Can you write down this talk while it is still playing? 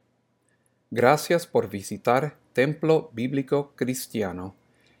Gracias por visitar Templo Bíblico Cristiano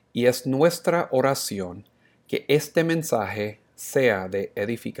y es nuestra oración que este mensaje sea de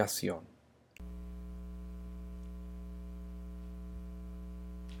edificación.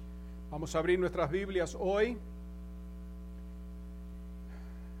 Vamos a abrir nuestras Biblias hoy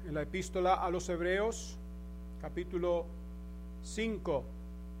en la epístola a los Hebreos, capítulo 5.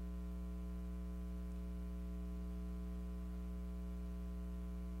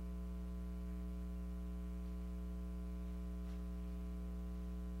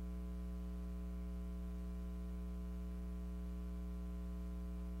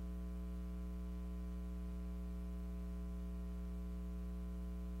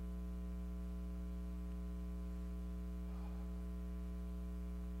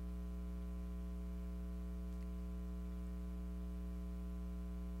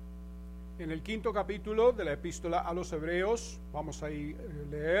 En el quinto capítulo de la epístola a los Hebreos, vamos a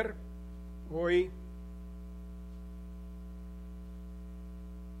leer hoy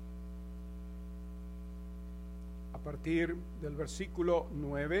a partir del versículo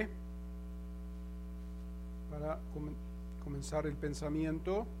 9 para comenzar el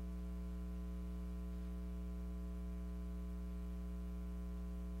pensamiento.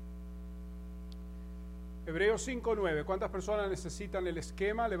 Hebreos 5:9. ¿Cuántas personas necesitan el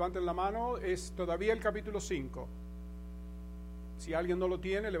esquema? Levanten la mano. Es todavía el capítulo 5. Si alguien no lo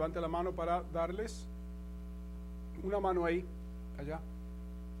tiene, levante la mano para darles. Una mano ahí, allá.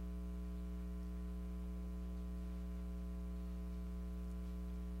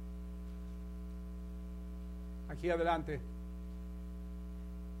 Aquí adelante.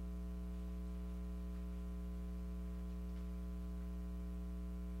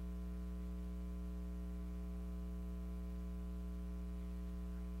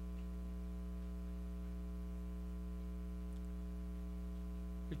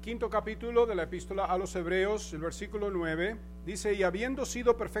 Quinto capítulo de la epístola a los Hebreos, el versículo 9, dice: y habiendo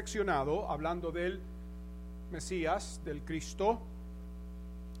sido perfeccionado, hablando del Mesías, del Cristo,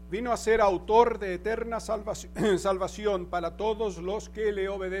 vino a ser autor de eterna salvación para todos los que le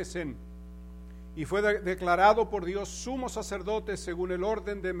obedecen, y fue declarado por Dios sumo sacerdote según el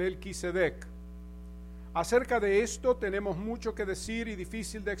orden de Melquisedec. Acerca de esto tenemos mucho que decir y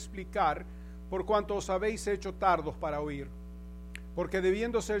difícil de explicar, por cuanto os habéis hecho tardos para oír. Porque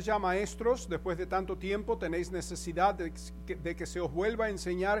debiendo ser ya maestros, después de tanto tiempo, tenéis necesidad de que se os vuelva a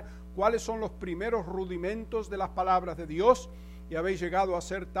enseñar cuáles son los primeros rudimentos de las palabras de Dios, y habéis llegado a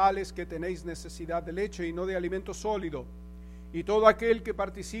ser tales que tenéis necesidad de leche y no de alimento sólido. Y todo aquel que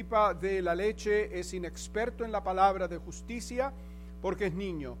participa de la leche es inexperto en la palabra de justicia, porque es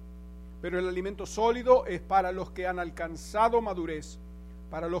niño. Pero el alimento sólido es para los que han alcanzado madurez,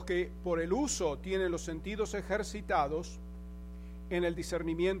 para los que por el uso tienen los sentidos ejercitados en el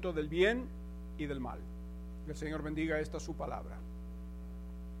discernimiento del bien y del mal. Que el Señor bendiga esta su palabra.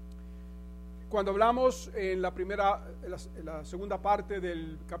 Cuando hablamos en la segunda parte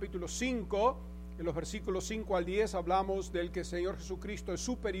del capítulo 5, en los versículos 5 al 10, hablamos del que el Señor Jesucristo es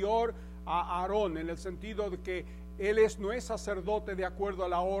superior a Aarón, en el sentido de que Él no es sacerdote de acuerdo a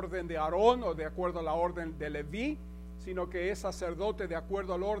la orden de Aarón o de acuerdo a la orden de Leví, sino que es sacerdote de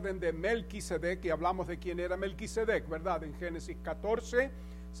acuerdo al orden de Melquisedec, y hablamos de quién era Melquisedec, ¿verdad? En Génesis 14,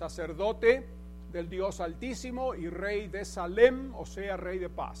 sacerdote del Dios Altísimo y rey de Salem, o sea, rey de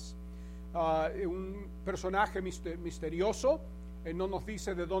paz. Un personaje misterioso, no nos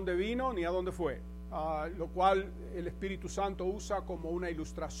dice de dónde vino ni a dónde fue, lo cual el Espíritu Santo usa como una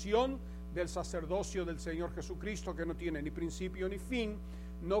ilustración del sacerdocio del Señor Jesucristo, que no tiene ni principio ni fin,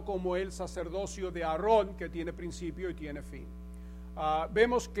 no como el sacerdocio de Aarón, que tiene principio y tiene fin.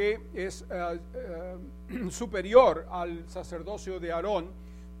 Vemos que es superior al sacerdocio de Aarón,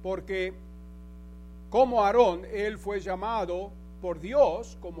 porque como Aarón, él fue llamado por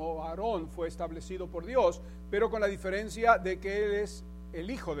Dios, como Aarón fue establecido por Dios, pero con la diferencia de que él es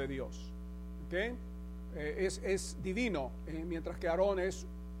el Hijo de Dios, ¿okay? Es divino, mientras que Aarón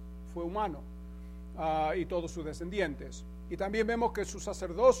fue humano, y todos sus descendientes. Y también vemos que su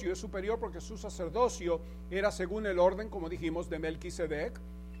sacerdocio es superior porque su sacerdocio era según el orden, como dijimos, de Melquisedec,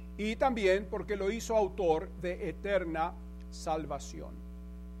 y también porque lo hizo autor de eterna salvación.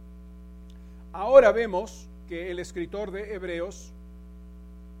 Ahora vemos que el escritor de Hebreos,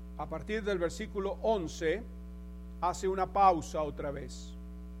 a partir del versículo 11, hace una pausa otra vez,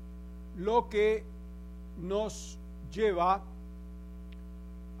 lo que nos lleva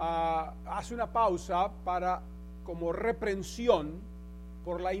hace una pausa como reprensión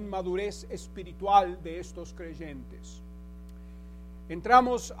por la inmadurez espiritual de estos creyentes.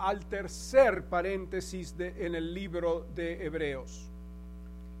 Entramos al tercer paréntesis en el libro de Hebreos.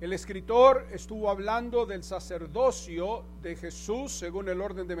 El escritor estuvo hablando del sacerdocio de Jesús según el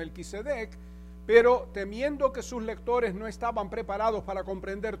orden de Melquisedec, pero temiendo que sus lectores no estaban preparados para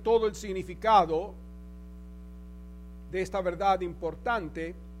comprender todo el significado de esta verdad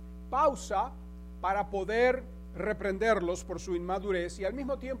importante, pausa para poder reprenderlos por su inmadurez y al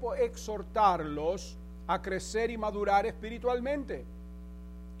mismo tiempo exhortarlos a crecer y madurar espiritualmente.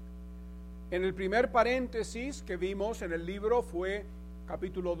 En el primer paréntesis que vimos en el libro fue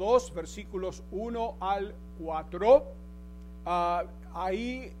capítulo 2, versículos 1 al 4.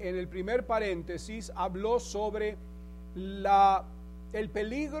 Ahí en el primer paréntesis habló sobre el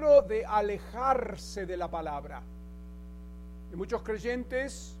peligro de alejarse de la palabra. Y muchos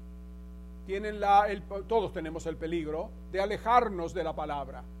creyentes tienen todos tenemos el peligro de alejarnos de la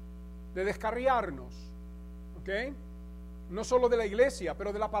palabra, de descarriarnos, ¿ok? No solo de la iglesia,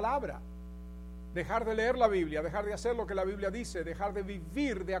 pero de la palabra. Dejar de leer la Biblia, dejar de hacer lo que la Biblia dice, dejar de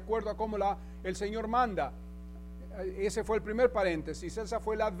vivir de acuerdo a cómo el Señor manda. Ese fue el primer paréntesis, esa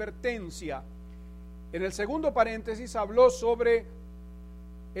fue la advertencia. En el segundo paréntesis habló sobre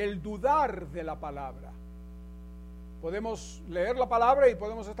el dudar de la palabra. Podemos leer la palabra y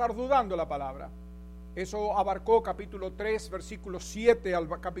podemos estar dudando la palabra. Eso abarcó capítulo 3, versículo 7 al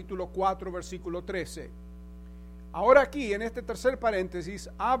capítulo 4, versículo 13. Ahora aquí, en este tercer paréntesis,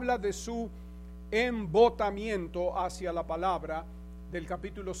 habla de su embotamiento hacia la palabra del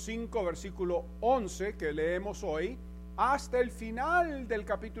capítulo 5, versículo 11, que leemos hoy, hasta el final del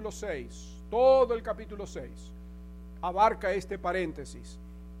capítulo 6. Todo el capítulo 6 abarca este paréntesis.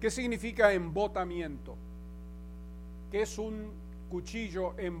 ¿Qué significa embotamiento? ¿Qué es un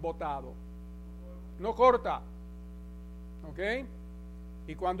cuchillo embotado? No corta, ¿ok?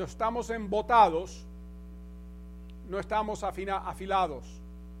 Y cuando estamos embotados, no estamos afilados.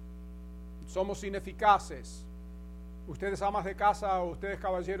 Somos ineficaces. Ustedes amas de casa o ustedes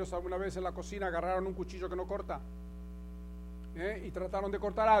caballeros alguna vez en la cocina agarraron un cuchillo que no corta y trataron de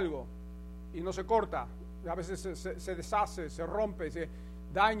cortar algo y no se corta. A veces se deshace, se rompe, se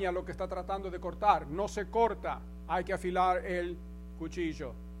daña lo que está tratando de cortar. No se corta. Hay que afilar el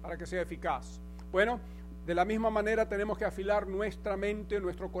cuchillo para que sea eficaz. Bueno, de la misma manera tenemos que afilar nuestra mente,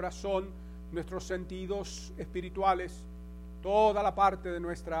 nuestro corazón, nuestros sentidos espirituales, toda la parte de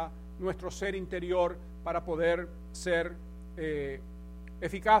nuestro ser interior para poder ser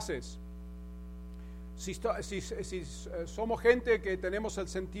eficaces. Si somos gente que tenemos el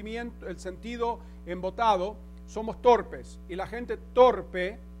sentido embotado, somos torpes. Y la gente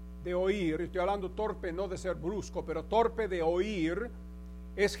torpe de oír, estoy hablando torpe no de ser brusco, pero torpe de oír,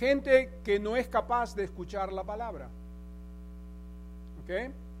 es gente que no es capaz de escuchar la palabra.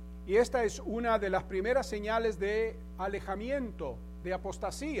 ¿Ok? Y esta es una de las primeras señales de alejamiento, de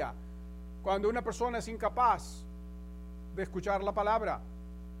apostasía, cuando una persona es incapaz de escuchar la palabra.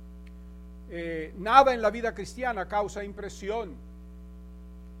 Nada en la vida cristiana causa impresión.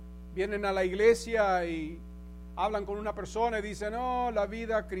 Vienen a la iglesia y hablan con una persona y dicen, no, la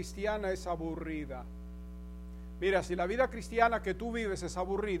vida cristiana es aburrida. Mira, si la vida cristiana que tú vives es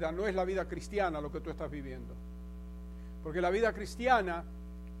aburrida, no es la vida cristiana lo que tú estás viviendo. Porque la vida cristiana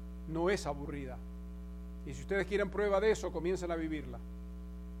no es aburrida. Y si ustedes quieren prueba de eso, comiencen a vivirla.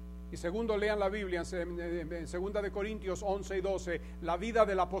 Y segundo, lean la Biblia en 2 de Corintios 11 y 12, la vida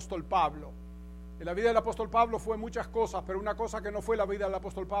del apóstol Pablo. En la vida del apóstol Pablo fue muchas cosas, pero una cosa que no fue la vida del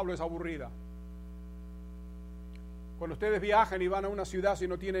apóstol Pablo es aburrida. Cuando ustedes viajan y van a una ciudad, si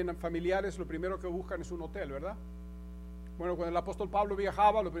no tienen familiares, lo primero que buscan es un hotel, ¿verdad? Bueno, cuando el apóstol Pablo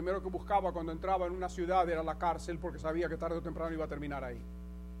viajaba, lo primero que buscaba cuando entraba en una ciudad era la cárcel, porque sabía que tarde o temprano iba a terminar ahí.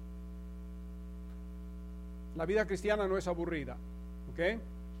 La vida cristiana no es aburrida, ¿ok?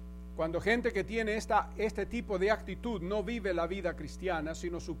 Cuando gente que tiene este tipo de actitud no vive la vida cristiana,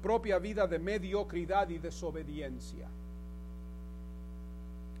 sino su propia vida de mediocridad y desobediencia.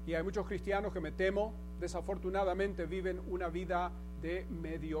 Y hay muchos cristianos que me temo, desafortunadamente, viven una vida de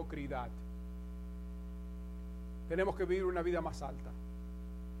mediocridad. Tenemos que vivir una vida más alta,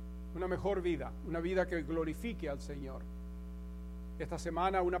 una mejor vida, una vida que glorifique al Señor. Esta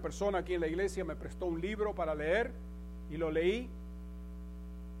semana una persona aquí en la iglesia me prestó un libro para leer y lo leí.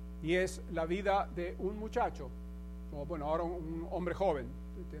 Y es la vida de un muchacho, o bueno, ahora un hombre joven,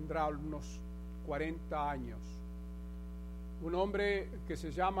 tendrá unos 40 años. Un hombre que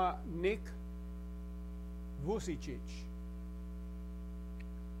se llama Nick Vujicic.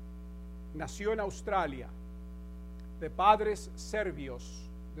 Nació en Australia, de padres serbios,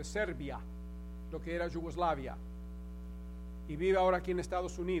 de Serbia, lo que era Yugoslavia, y vive ahora aquí en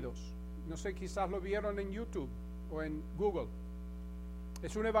Estados Unidos. No sé, quizás lo vieron en YouTube o en Google.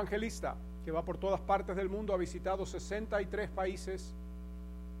 Es un evangelista que va por todas partes del mundo, ha visitado 63 países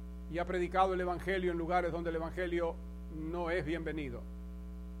y ha predicado el Evangelio en lugares donde el Evangelio no es bienvenido.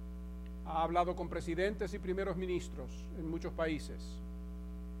 Ha hablado con presidentes y primeros ministros en muchos países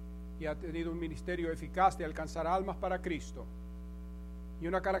y ha tenido un ministerio eficaz de alcanzar almas para Cristo. Y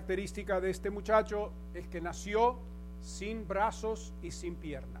una característica de este muchacho es que nació sin brazos y sin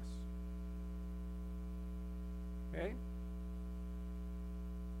piernas. ¿Eh?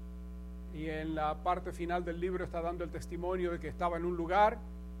 Y en la parte final del libro está dando el testimonio de que estaba en un lugar,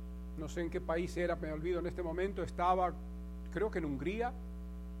 no sé en qué país era, me olvido en este momento, estaba creo que en Hungría,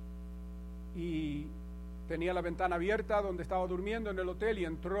 y tenía la ventana abierta donde estaba durmiendo en el hotel y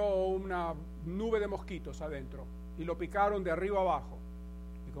entró una nube de mosquitos adentro y lo picaron de arriba abajo.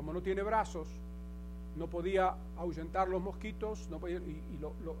 Y como no tiene brazos, no podía ahuyentar los mosquitos, no podía,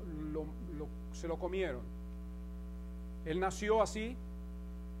 se lo comieron. Él nació así,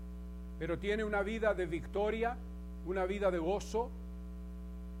 pero tiene una vida de victoria, una vida de gozo.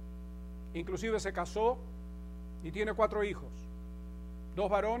 Inclusive se casó y tiene 4 hijos, 2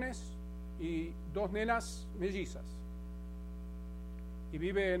 varones y 2 nenas mellizas, y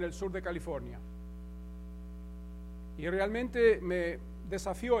vive en el sur de California. Y realmente me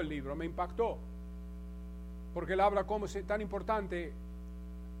desafió el libro, me impactó, porque él habla cómo es tan importante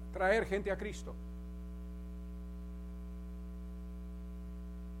traer gente a Cristo.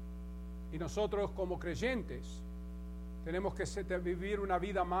 Y nosotros como creyentes tenemos que vivir una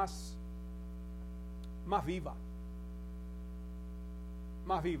vida más viva,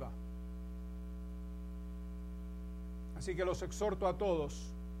 más viva. Así que los exhorto a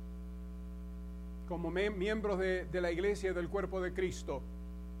todos, como miembros de la iglesia y del cuerpo de Cristo,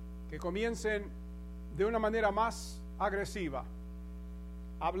 que comiencen de una manera más agresiva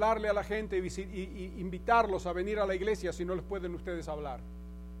a hablarle a la gente y invitarlos a venir a la iglesia si no les pueden ustedes hablar.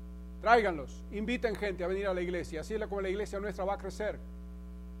 Tráiganlos, inviten gente a venir a la iglesia, así es como la iglesia nuestra va a crecer.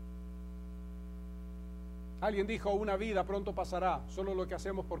 Alguien dijo, una vida pronto pasará, solo lo que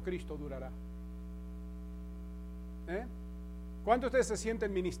hacemos por Cristo durará. ¿Cuántos de ustedes se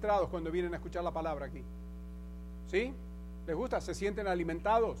sienten ministrados cuando vienen a escuchar la palabra aquí? ¿Sí? ¿Les gusta? ¿Se sienten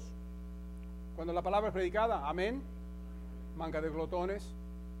alimentados cuando la palabra es predicada? Amén. Manga de glotones.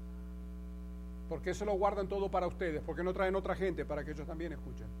 ¿Por qué se lo guardan todo para ustedes? ¿Por qué no traen otra gente para que ellos también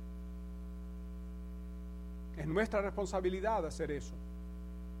escuchen? Es nuestra responsabilidad hacer eso.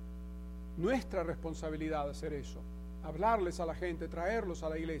 Nuestra responsabilidad hacer eso. Hablarles a la gente, traerlos a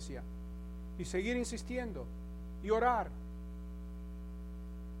la iglesia y seguir insistiendo y orar.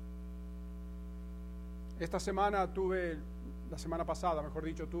 La semana pasada, mejor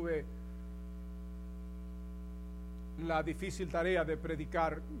dicho, tuve la difícil tarea de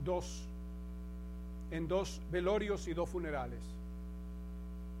predicar en 2 velorios y 2 funerales.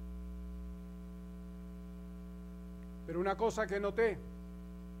 Pero una cosa que noté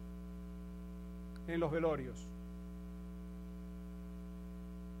en los velorios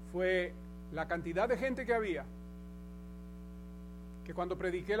fue la cantidad de gente que había, que cuando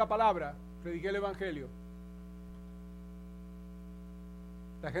prediqué la palabra, prediqué el Evangelio,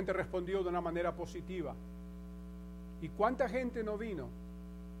 la gente respondió de una manera positiva. ¿Y cuánta gente no vino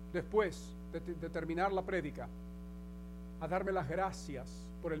después de terminar la prédica a darme las gracias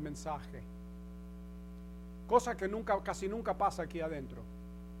por el mensaje? Cosa que casi nunca pasa aquí adentro.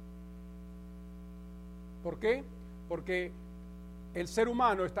 ¿Por qué? Porque el ser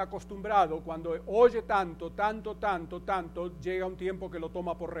humano está acostumbrado, cuando oye tanto, llega un tiempo que lo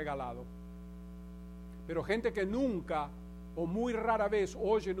toma por regalado. Pero gente que nunca o muy rara vez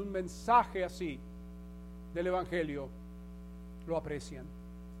oyen un mensaje así del Evangelio, lo aprecian.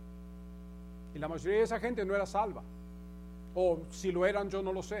 Y la mayoría de esa gente no era salva. O si lo eran, yo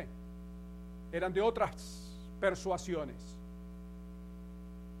no lo sé. Eran de otras persuasiones.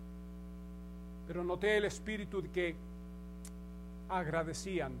 Pero noté el espíritu de que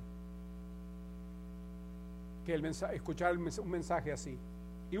agradecían que escuchar un mensaje así.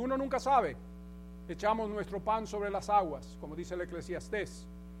 Y uno nunca sabe. Echamos nuestro pan sobre las aguas, como dice el Eclesiastés,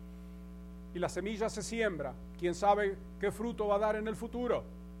 y la semilla se siembra. ¿Quién sabe qué fruto va a dar en el futuro?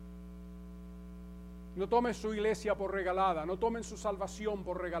 No tomen su iglesia por regalada, no tomen su salvación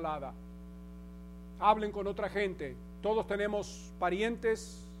por regalada. Hablen con otra gente. Todos tenemos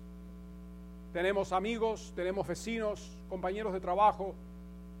parientes, tenemos amigos, tenemos vecinos, compañeros de trabajo.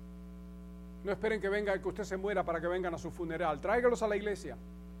 No esperen que usted se muera para que vengan a su funeral. Tráigalos a la iglesia,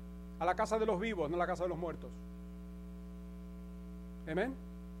 a la casa de los vivos, no a la casa de los muertos. ¿Amén?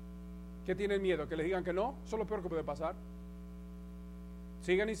 ¿Qué tienen miedo? ¿Que les digan que no? Eso es lo peor que puede pasar.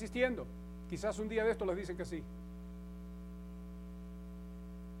 Sigan insistiendo. Quizás un día de esto les dicen que sí.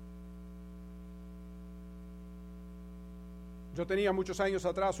 Yo tenía muchos años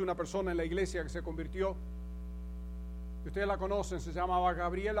atrás una persona en la iglesia que se convirtió, ustedes la conocen, se llamaba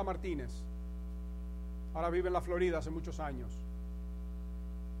Gabriela Martínez. Ahora vive en la Florida hace muchos años.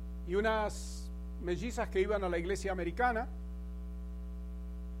 Y unas mellizas que iban a la iglesia americana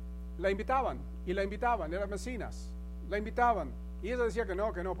la invitaban, eran vecinas, la invitaban. Y ella decía que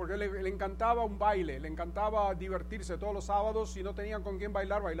no, porque le encantaba un baile, le encantaba divertirse todos los sábados. Si no tenían con quién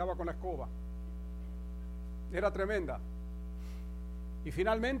bailar, bailaba con la escoba. Era tremenda. Y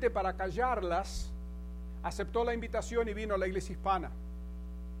finalmente, para callarlas, aceptó la invitación y vino a la iglesia hispana.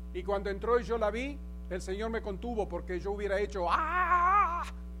 Y cuando entró y yo la vi, el Señor me contuvo porque yo hubiera hecho ¡ah!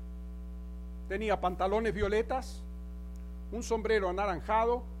 Tenía pantalones violetas, un sombrero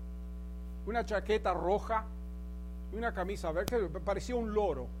anaranjado, una chaqueta roja y una camisa verde, que parecía un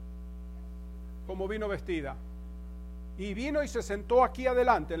loro, como vino vestida. Y vino y se sentó aquí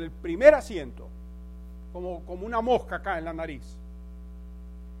adelante, en el primer asiento, como una mosca acá en la nariz.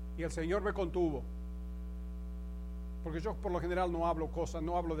 Y el Señor me contuvo. Porque yo por lo general no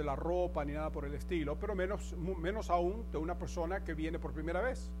hablo de la ropa ni nada por el estilo, pero menos aún de una persona que viene por primera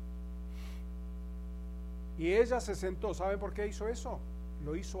vez. Y ella se sentó. ¿Saben por qué hizo eso?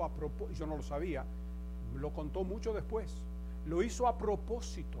 Lo hizo a propósito. Yo no lo sabía, lo contó mucho después. Lo hizo a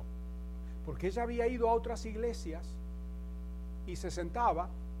propósito, porque ella había ido a otras iglesias y se sentaba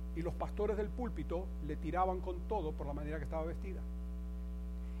y los pastores del púlpito le tiraban con todo por la manera que estaba vestida.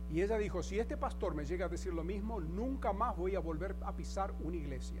 Y ella dijo, si este pastor me llega a decir lo mismo, nunca más voy a volver a pisar una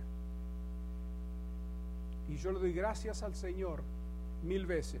iglesia. Y yo le doy gracias al Señor 1000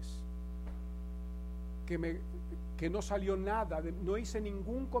 veces que no salió nada, no hice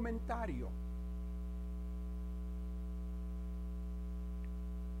ningún comentario.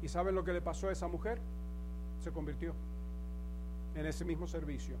 ¿Y saben lo que le pasó a esa mujer? Se convirtió en ese mismo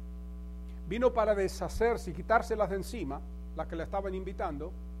servicio. Vino para deshacerse y quitárselas de encima, las que la estaban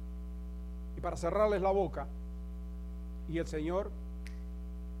invitando, y para cerrarles la boca, y el Señor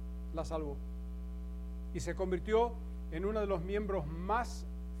la salvó. Y se convirtió en uno de los miembros más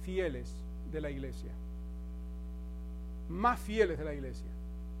fieles de la iglesia. Más fieles de la iglesia.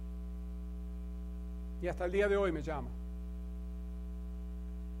 Y hasta el día de hoy me llama.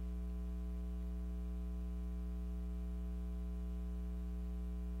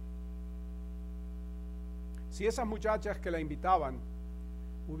 Si esas muchachas que la invitaban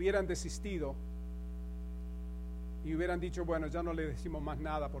hubieran desistido y hubieran dicho, bueno, ya no le decimos más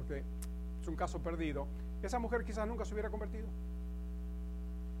nada porque es un caso perdido, esa mujer quizás nunca se hubiera convertido.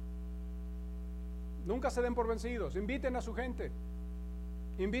 Nunca se den por vencidos. Inviten a su gente,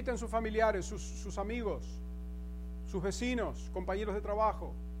 inviten a sus familiares, sus amigos, sus vecinos, compañeros de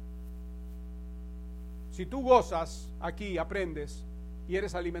trabajo. Si tú gozas aquí, aprendes y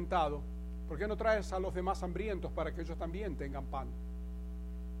eres alimentado, ¿por qué no traes a los demás hambrientos para que ellos también tengan pan?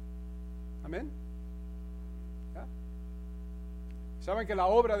 Amén. ¿Ya? Saben que la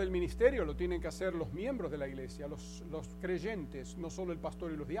obra del ministerio lo tienen que hacer los miembros de la iglesia, los creyentes, no solo el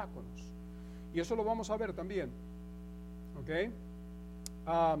pastor y los diáconos. Y eso lo vamos a ver también. ¿Ok?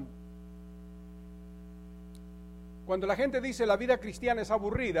 Cuando la gente dice la vida cristiana es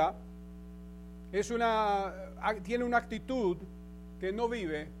aburrida, tiene una actitud que no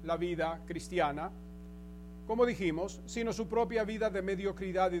vive la vida cristiana, como dijimos, sino su propia vida de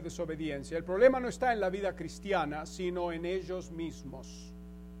mediocridad y desobediencia. El problema no está en la vida cristiana, sino en ellos mismos.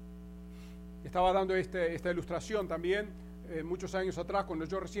 Estaba dando esta ilustración también muchos años atrás, cuando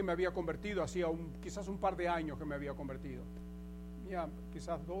yo recién me había convertido, hacía quizás un par de años que me había convertido. Ya,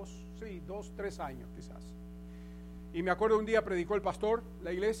 quizás 2, 3 años quizás. Y me acuerdo un día predicó el pastor,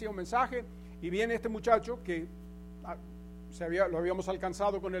 la iglesia, un mensaje, y viene este muchacho que lo habíamos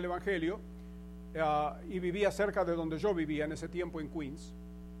alcanzado con el evangelio, y vivía cerca de donde yo vivía en ese tiempo en Queens,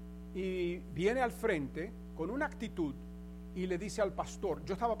 y viene al frente con una actitud y le dice al pastor,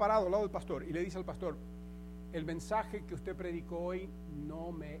 yo estaba parado al lado del pastor, y le dice al pastor, el mensaje que usted predicó hoy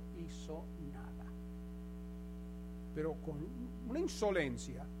no me hizo nada. Pero con una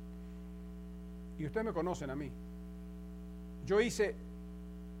insolencia. Y ustedes me conocen a mí. Yo hice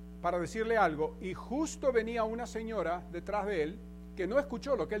para decirle algo, y justo venía una señora detrás de él que no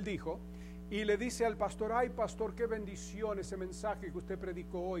escuchó lo que él dijo, y le dice al pastor, ay pastor, qué bendición, ese mensaje que usted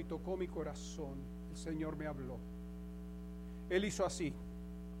predicó hoy tocó mi corazón, el Señor me habló. Él hizo así,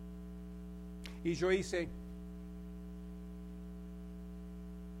 y yo hice,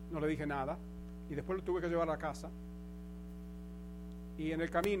 no le dije nada, y después lo tuve que llevar a casa, y en el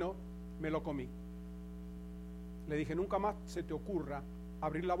camino me lo comí. Le dije, nunca más se te ocurra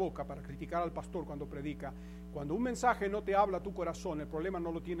abrir la boca para criticar al pastor cuando predica. Cuando un mensaje no te habla a tu corazón, el problema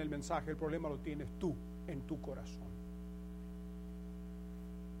no lo tiene el mensaje, el problema lo tienes tú en tu corazón.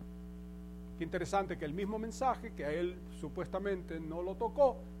 Qué interesante que el mismo mensaje que a él supuestamente no lo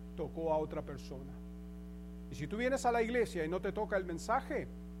tocó, tocó a otra persona. Y si tú vienes a la iglesia y no te toca el mensaje,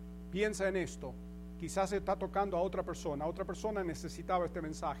 piensa en esto. Quizás está tocando a otra persona necesitaba este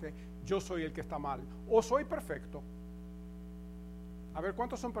mensaje, yo soy el que está mal, o soy perfecto. A ver,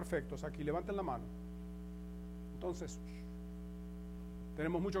 ¿cuántos son perfectos aquí? Levanten la mano. Entonces,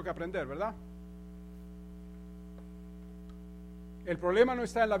 tenemos mucho que aprender, ¿verdad? El problema no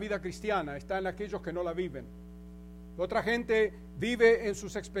está en la vida cristiana, está en aquellos que no la viven. Otra gente vive en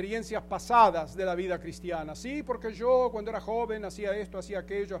sus experiencias pasadas de la vida cristiana. Sí, porque yo cuando era joven hacía esto, hacía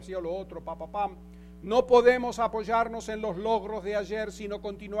aquello, hacía lo otro, pam. No podemos apoyarnos en los logros de ayer, sino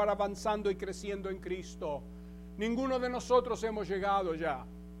continuar avanzando y creciendo en Cristo. Ninguno de nosotros hemos llegado ya.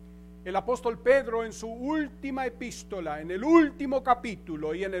 El apóstol Pedro en su última epístola, en el último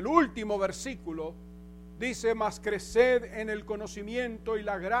capítulo y en el último versículo, dice: mas creced en el conocimiento y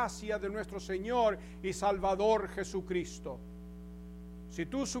la gracia de nuestro Señor y Salvador Jesucristo. Si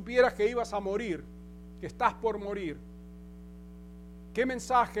tú supieras que ibas a morir, que estás por morir, ¿qué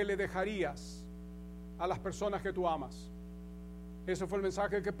mensaje le dejarías a las personas que tú amas? Ese fue el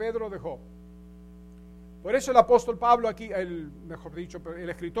mensaje que Pedro dejó. Por eso el apóstol Pablo aquí, el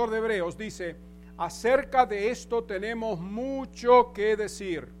escritor de Hebreos dice: acerca de esto tenemos mucho que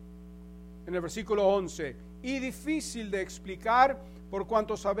decir. En el versículo 11, y difícil de explicar por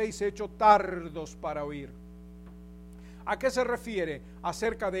cuantos habéis hecho tardos para oír. ¿A qué se refiere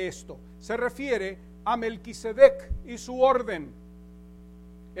acerca de esto? Se refiere a Melquisedec y su orden.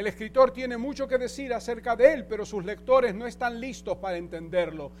 El escritor tiene mucho que decir acerca de él, pero sus lectores no están listos para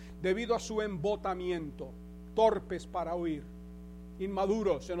entenderlo debido a su embotamiento, torpes para oír,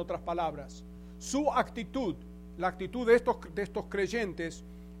 inmaduros en otras palabras. Su actitud, la actitud de estos creyentes,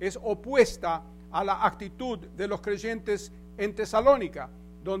 es opuesta a la actitud de los creyentes en Tesalónica,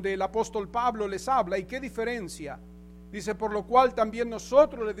 donde el apóstol Pablo les habla. ¿Y qué diferencia? Dice: por lo cual también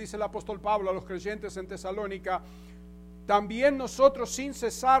nosotros, le dice el apóstol Pablo a los creyentes en Tesalónica, también nosotros sin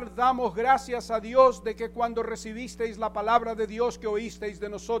cesar damos gracias a Dios de que cuando recibisteis la palabra de Dios que oísteis de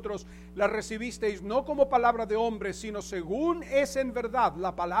nosotros, la recibisteis no como palabra de hombres, sino según es en verdad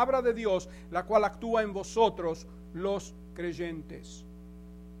la palabra de Dios, la cual actúa en vosotros los creyentes.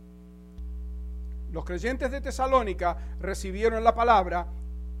 Los creyentes de Tesalónica recibieron la palabra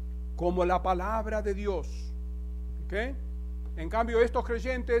como la palabra de Dios. ¿Okay? En cambio, estos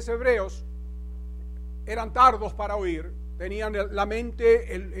creyentes hebreos eran tardos para oír, tenían la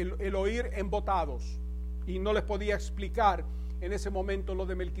mente, el oír embotados, y no les podía explicar en ese momento lo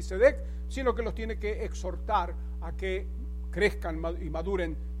de Melquisedec, sino que los tiene que exhortar a que crezcan y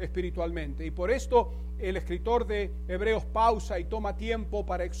maduren espiritualmente. Y por esto el escritor de Hebreos pausa y toma tiempo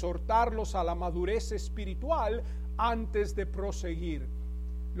para exhortarlos a la madurez espiritual antes de proseguir.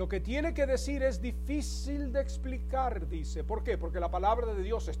 Lo que tiene que decir es difícil de explicar, dice. ¿Por qué? ¿Porque la palabra de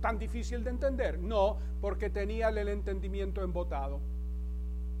Dios es tan difícil de entender? No, porque tenía el entendimiento embotado.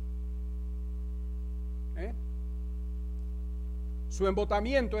 Su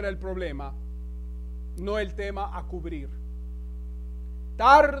embotamiento era el problema, no el tema a cubrir.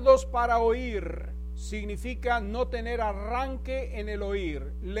 Tardos para oír significa no tener arranque en el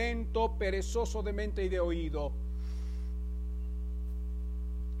oír, lento, perezoso de mente y de oído.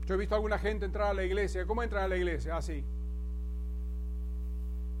 Yo he visto a alguna gente entrar a la iglesia. ¿Cómo entran a la iglesia? Así.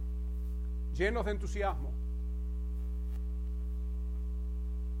 Llenos de entusiasmo.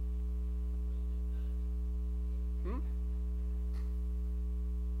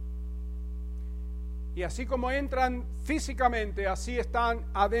 Y así como entran físicamente, así están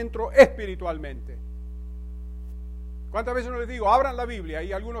adentro espiritualmente. ¿Cuántas veces no les digo, abran la Biblia?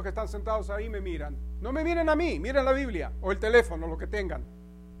 Y algunos que están sentados ahí me miran. No me miren a mí, miren la Biblia o el teléfono, lo que tengan.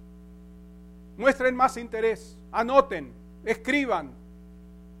 Muestren más interés, anoten, escriban,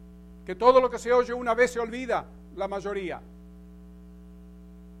 que todo lo que se oye una vez se olvida, la mayoría.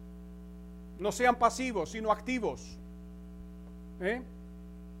 No sean pasivos, sino activos.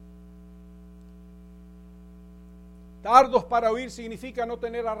 Tardos para oír significa no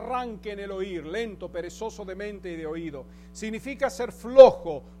tener arranque en el oír, lento, perezoso de mente y de oído. Significa ser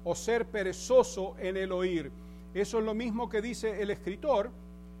flojo o ser perezoso en el oír. Eso es lo mismo que dice el escritor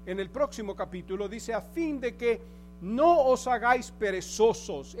en el próximo capítulo. Dice: a fin de que no os hagáis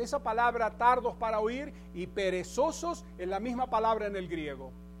perezosos. Esa palabra tardos para oír y perezosos es la misma palabra en el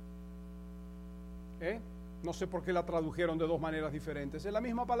griego. No sé por qué la tradujeron de dos maneras diferentes. Es la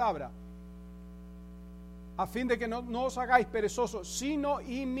misma palabra. A fin de que no os hagáis perezosos, sino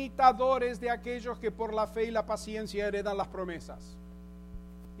imitadores de aquellos que por la fe y la paciencia heredan las promesas.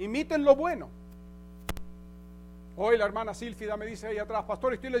 Imiten lo bueno. Hoy la hermana Sílfida me dice ahí atrás,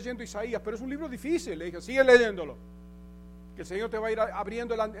 pastor, estoy leyendo Isaías, pero es un libro difícil. Le dije, sigue leyéndolo, que el Señor te va a ir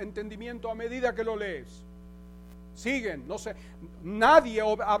abriendo el entendimiento a medida que lo lees. Siguen, no sé, nadie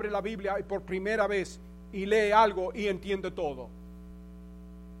abre la Biblia por primera vez y lee algo y entiende todo.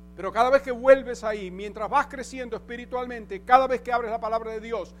 Pero cada vez que vuelves ahí, mientras vas creciendo espiritualmente, cada vez que abres la palabra de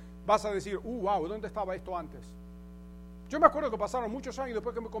Dios, vas a decir, wow, ¿dónde estaba esto antes? Yo me acuerdo que pasaron muchos años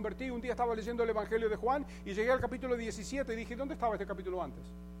después que me convertí, un día estaba leyendo el Evangelio de Juan y llegué al capítulo 17 y dije, ¿dónde estaba este capítulo antes?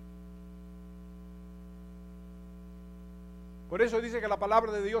 Por eso dice que la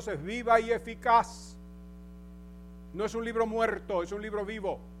palabra de Dios es viva y eficaz. No es un libro muerto, es un libro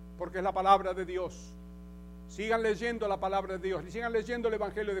vivo, porque es la palabra de Dios. Sigan leyendo la palabra de Dios, sigan leyendo el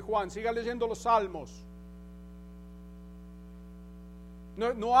Evangelio de Juan, sigan leyendo los Salmos.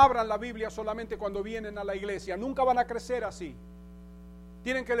 No abran la Biblia solamente cuando vienen a la iglesia, nunca van a crecer así.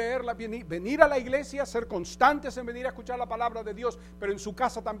 Tienen que leerla, venir a la iglesia, ser constantes en venir a escuchar la palabra de Dios, pero en su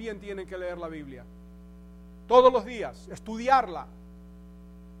casa también tienen que leer la Biblia. Todos los días, estudiarla.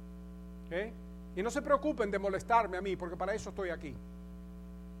 ¿Okay? Y no se preocupen de molestarme a mí, porque para eso estoy aquí.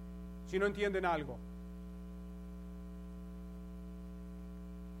 Si no entienden algo.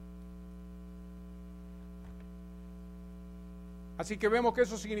 Así que vemos que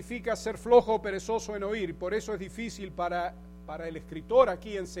eso significa ser flojo o perezoso en oír. Por eso es difícil para el escritor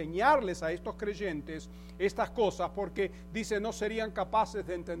aquí enseñarles a estos creyentes estas cosas, porque dice no serían capaces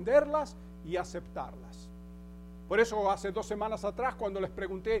de entenderlas y aceptarlas. Por eso hace 2 semanas atrás, cuando les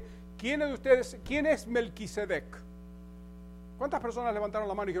pregunté, ¿quién es Melquisedec? ¿Cuántas personas levantaron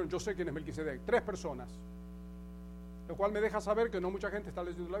la mano y dijeron, yo sé quién es Melquisedec? 3 personas. Lo cual me deja saber que no mucha gente está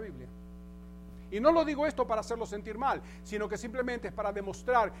leyendo la Biblia. Y no lo digo esto para hacerlo sentir mal, sino que simplemente es para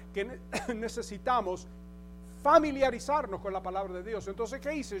demostrar que necesitamos familiarizarnos con la palabra de Dios. Entonces,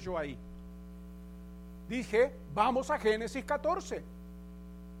 ¿qué hice yo ahí? Dije, vamos a Génesis 14.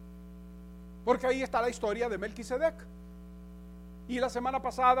 Porque ahí está la historia de Melquisedec. Y la semana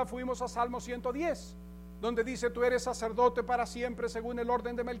pasada fuimos a Salmo 110, donde dice, tú eres sacerdote para siempre según el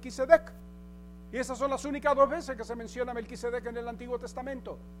orden de Melquisedec. Y esas son las únicas 2 veces que se menciona Melquisedec en el Antiguo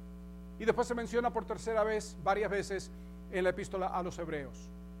Testamento. Y después se menciona por tercera vez, varias veces, en la epístola a los Hebreos.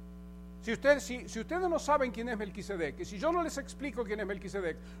 Si ustedes no saben quién es Melquisedec, y si yo no les explico quién es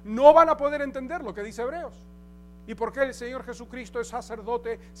Melquisedec, no van a poder entender lo que dice Hebreos. ¿Y por qué el Señor Jesucristo es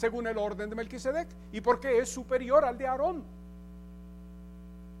sacerdote según el orden de Melquisedec? ¿Y por qué es superior al de Aarón?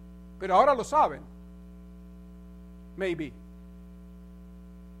 Pero ahora lo saben. Maybe.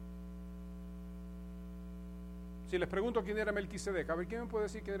 Si les pregunto quién era Melquisedec, a ver, ¿quién me puede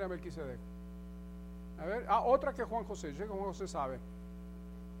decir quién era Melquisedec? A ver, otra que Juan José, yo sé que Juan José sabe.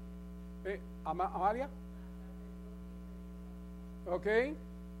 ¿Amalia? Ok.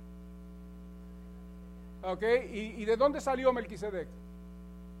 Ok, ¿y de dónde salió Melquisedec?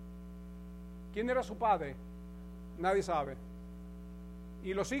 ¿Quién era su padre? Nadie sabe.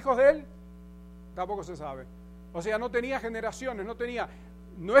 ¿Y los hijos de él? Tampoco se sabe. O sea, no tenía generaciones,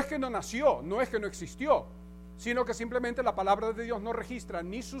 no es que no nació, no es que no existió, sino que simplemente la palabra de Dios no registra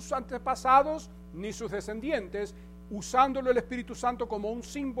ni sus antepasados ni sus descendientes, usándolo el Espíritu Santo como un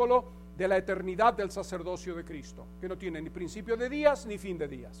símbolo de la eternidad del sacerdocio de Cristo, que no tiene ni principio de días ni fin de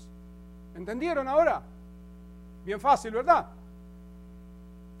días. ¿Entendieron ahora? Bien fácil, ¿verdad?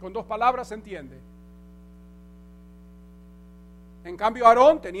 Con 2 palabras se entiende. En cambio,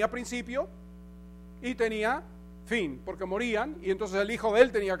 Aarón tenía principio y tenía fin, porque morían, y entonces el hijo de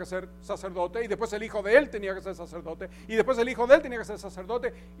él tenía que ser sacerdote, y después el hijo de él tenía que ser sacerdote, y después el hijo de él tenía que ser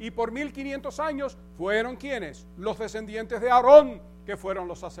sacerdote, y por 1500 años fueron ¿quiénes? Los descendientes de Aarón, que fueron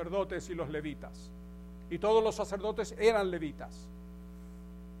los sacerdotes y los levitas. Y todos los sacerdotes eran levitas.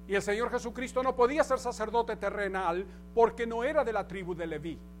 Y el Señor Jesucristo no podía ser sacerdote terrenal porque no era de la tribu de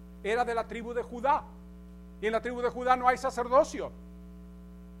Leví, era de la tribu de Judá. Y en la tribu de Judá no hay sacerdocio.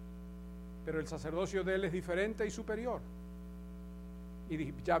 Pero el sacerdocio de él es diferente y superior.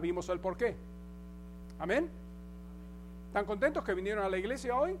 Y ya vimos el porqué. ¿Amén? ¿Están contentos que vinieron a la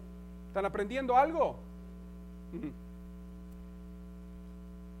iglesia hoy? ¿Están aprendiendo algo?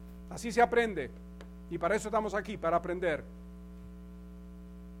 Así se aprende. Y para eso estamos aquí, para aprender.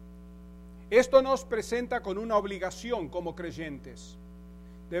 Esto nos presenta con una obligación como creyentes.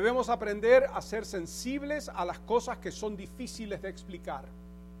 Debemos aprender a ser sensibles a las cosas que son difíciles de explicar.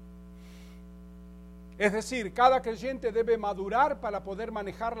 Es decir, cada creyente debe madurar para poder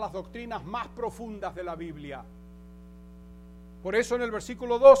manejar las doctrinas más profundas de la Biblia. Por eso en el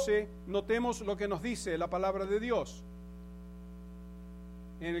versículo 12 notemos lo que nos dice la palabra de Dios.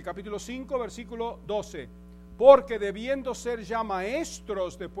 En el capítulo 5, versículo 12. Porque debiendo ser ya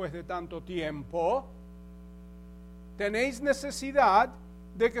maestros después de tanto tiempo, tenéis necesidad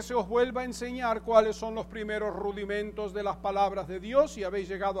de que se os vuelva a enseñar cuáles son los primeros rudimentos de las palabras de Dios, y habéis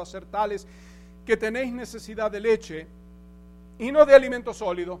llegado a ser tales que tenéis necesidad de leche y no de alimento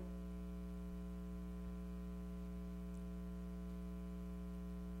sólido.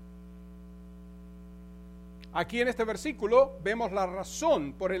 Aquí en este versículo vemos la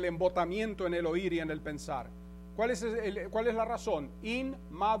razón por el embotamiento en el oír y en el pensar. ¿Cuál es la razón?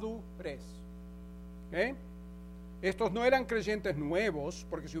 Inmadurez. Estos no eran creyentes nuevos,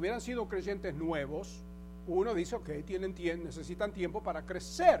 porque si hubieran sido creyentes nuevos, uno dice, ok, necesitan tiempo para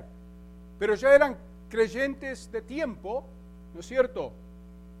crecer. Pero ya eran creyentes de tiempo, ¿no es cierto?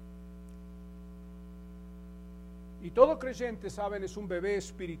 Y todo creyente, saben, es un bebé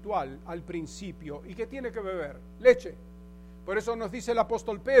espiritual al principio. ¿Y qué tiene que beber? Leche. Por eso nos dice el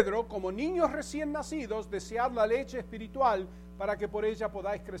apóstol Pedro, como niños recién nacidos, desead la leche espiritual para que por ella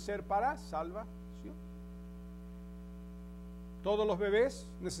podáis crecer para salvación. Todos los bebés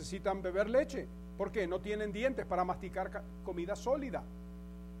necesitan beber leche. ¿Por qué? No tienen dientes para masticar comida sólida.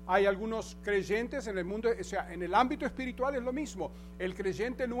 Hay algunos creyentes en el mundo, o sea, en el ámbito espiritual es lo mismo. El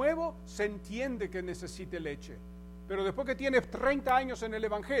creyente nuevo se entiende que necesite leche. Pero después que tienes 30 años en el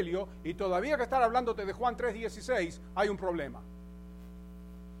Evangelio y todavía que estar hablándote de Juan 3:16, hay un problema.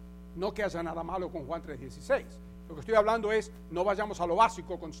 No que haya nada malo con Juan 3:16. Lo que estoy hablando es, no vayamos a lo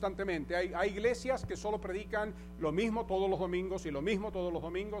básico constantemente. Hay iglesias que solo predican lo mismo todos los domingos, y lo mismo todos los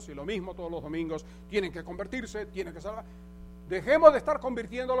domingos, y lo mismo todos los domingos. Tienen que convertirse, tienen que salvar. Dejemos de estar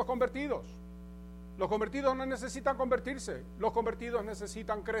convirtiendo a los convertidos. Los convertidos no necesitan convertirse. Los convertidos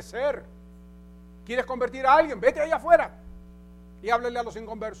necesitan crecer. ¿Quieres convertir a alguien? Vete allá afuera y háblale a los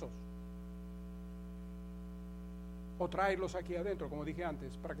inconversos. O traerlos aquí adentro, como dije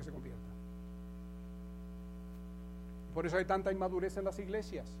antes, para que se conviertan. Por eso hay tanta inmadurez en las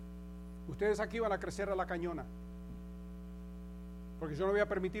iglesias. Ustedes aquí van a crecer a la cañona. Porque yo no voy a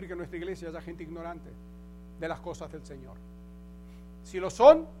permitir que en nuestra iglesia haya gente ignorante de las cosas del Señor. Si lo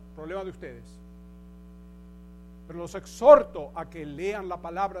son, problema de ustedes. Pero los exhorto a que lean la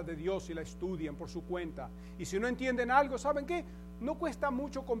palabra de Dios y la estudien por su cuenta. Y si no entienden algo, ¿saben qué? No cuesta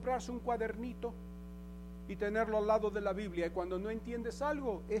mucho comprarse un cuadernito y tenerlo al lado de la Biblia. Y cuando no entiendes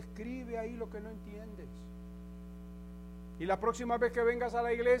algo, escribe ahí lo que no entiendes. Y la próxima vez que vengas a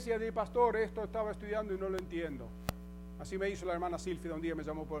la iglesia, di, pastor, esto estaba estudiando y no lo entiendo. Así me hizo la hermana Silfida un día, me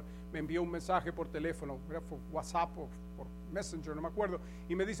envió un mensaje por teléfono, por WhatsApp o por Messenger, no me acuerdo,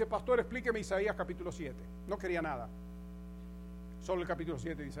 y me dice, pastor, explíqueme Isaías capítulo 7. No quería nada, solo el capítulo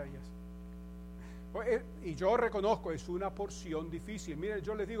 7 de Isaías. Y yo reconozco, es una porción difícil. Miren,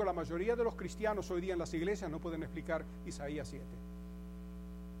 yo les digo, la mayoría de los cristianos hoy día en las iglesias no pueden explicar Isaías 7.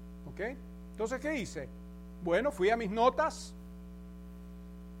 ¿Ok? Entonces, ¿qué hice? Bueno, fui a mis notas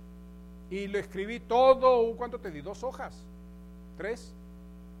y le escribí todo. ¿Cuánto te di? 2 hojas, 3,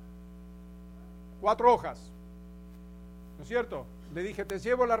 4 hojas, ¿no es cierto? Le dije, te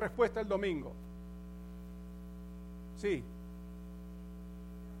llevo la respuesta el domingo. Sí.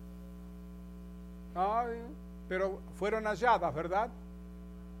 Pero fueron halladas, ¿verdad?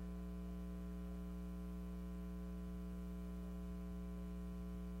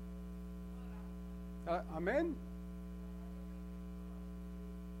 Amén.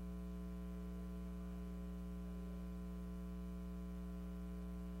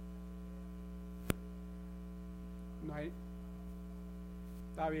 No hay.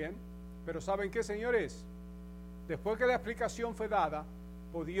 Está bien. Pero ¿saben qué, señores? Después que la explicación fue dada,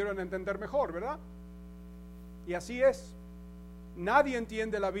 pudieron entender mejor, ¿verdad? Y así es. Nadie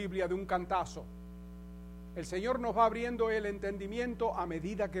entiende la Biblia de un cantazo. El Señor nos va abriendo el entendimiento a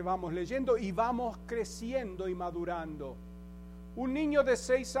medida que vamos leyendo y vamos creciendo y madurando. Un niño de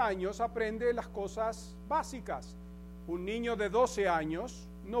 6 años aprende las cosas básicas. Un niño de 12 años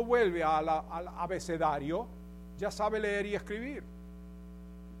no vuelve al abecedario, ya sabe leer y escribir.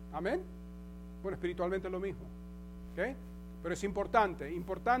 Amén. Bueno, espiritualmente es lo mismo. ¿Okay? Pero es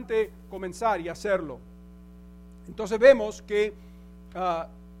importante comenzar y hacerlo. Entonces vemos que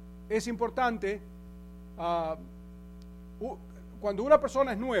es importante, cuando una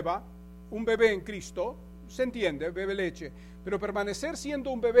persona es nueva, un bebé en Cristo, se entiende, bebe leche, pero permanecer siendo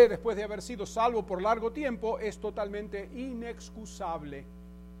un bebé después de haber sido salvo por largo tiempo es totalmente inexcusable.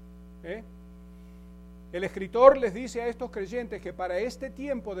 El escritor les dice a estos creyentes que para este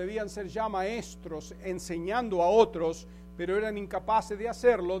tiempo debían ser ya maestros enseñando a otros, pero eran incapaces de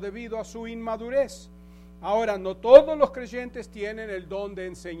hacerlo debido a su inmadurez. Ahora, no todos los creyentes tienen el don de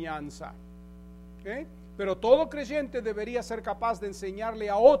enseñanza, pero todo creyente debería ser capaz de enseñarle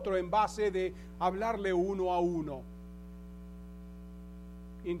a otro en base de hablarle uno a uno,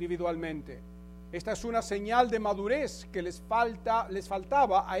 individualmente. Esta es una señal de madurez que les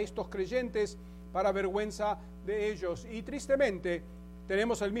faltaba a estos creyentes para vergüenza de ellos. Y tristemente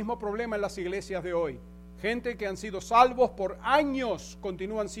tenemos el mismo problema en las iglesias de hoy. Gente que han sido salvos por años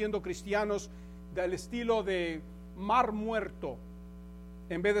continúan siendo cristianos del estilo de mar muerto,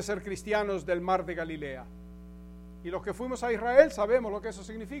 en vez de ser cristianos del mar de Galilea. Y los que fuimos a Israel sabemos lo que eso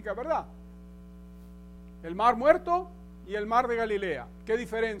significa, ¿verdad? El mar muerto y el mar de Galilea. ¿Qué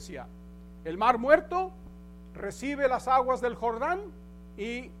diferencia? El mar muerto recibe las aguas del Jordán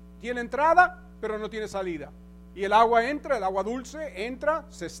y tiene entrada, pero no tiene salida. Y el agua entra, el agua dulce entra,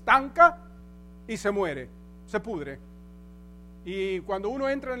 se estanca y se muere, se pudre. Y cuando uno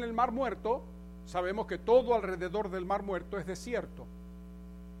entra en el mar muerto, sabemos que todo alrededor del mar muerto es desierto.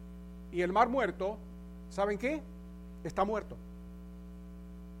 Y el mar muerto, ¿saben qué? Está muerto.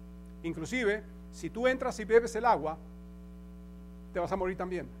 Inclusive, si tú entras y bebes el agua, te vas a morir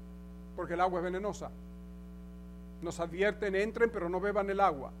también, porque el agua es venenosa. Nos advierten, entren, pero no beban el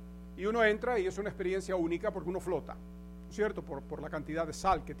agua. Y uno entra y es una experiencia única porque uno flota, ¿cierto? Por la cantidad de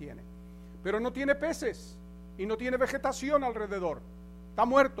sal que tiene. Pero no tiene peces y no tiene vegetación alrededor. Está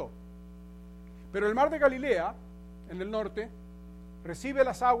muerto. Pero el mar de Galilea, en el norte, recibe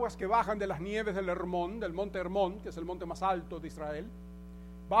las aguas que bajan de las nieves del Hermón, del monte Hermón, que es el monte más alto de Israel.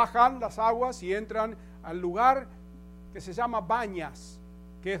 Bajan las aguas y entran al lugar que se llama Bañas,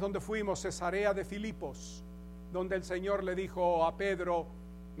 que es donde fuimos, Cesarea de Filipos, donde el Señor le dijo a Pedro,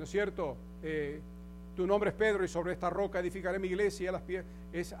 ¿no es cierto? Tu nombre es Pedro y sobre esta roca edificaré mi iglesia.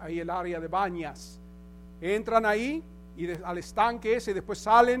 Es ahí el área de Bañas. Entran ahí y al estanque ese, y después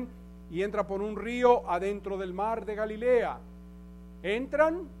salen y entran por un río adentro del mar de Galilea.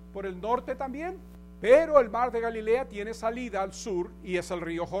 Entran por el norte también, pero el mar de Galilea tiene salida al sur y es el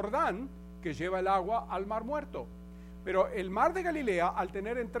río Jordán que lleva el agua al mar muerto. Pero el mar de Galilea, al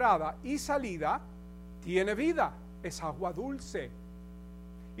tener entrada y salida, tiene vida, es agua dulce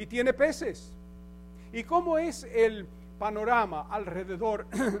y tiene peces. ¿Y cómo es el panorama alrededor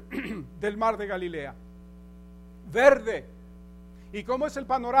del mar de Galilea? Verde. ¿Y cómo es el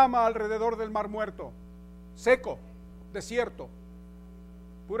panorama alrededor del mar muerto? Seco, desierto,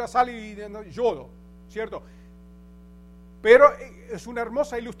 pura sal y yodo, ¿cierto? Pero es una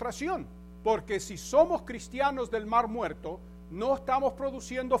hermosa ilustración, porque si somos cristianos del mar muerto, no estamos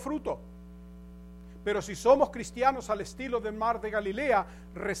produciendo fruto. Pero si somos cristianos al estilo del mar de Galilea,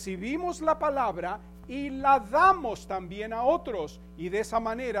 recibimos la palabra y la damos también a otros, y de esa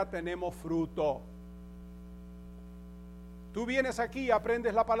manera tenemos fruto. Tú vienes aquí y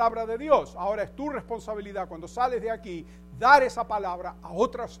aprendes la palabra de Dios. Ahora es tu responsabilidad, cuando sales de aquí, dar esa palabra a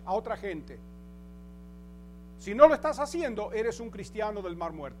otra gente. Si no lo estás haciendo, eres un cristiano del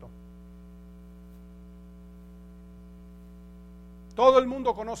mar muerto. Todo el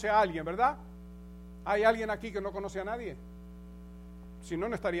mundo conoce a alguien, ¿verdad? ¿Hay alguien aquí que no conoce a nadie? Si no,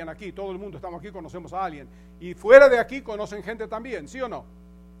 no estarían aquí. Todo el mundo estamos aquí, conocemos a alguien. Y fuera de aquí conocen gente también, ¿sí o no?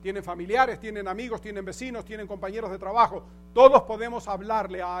 Tienen familiares, tienen amigos, tienen vecinos, tienen compañeros de trabajo. Todos podemos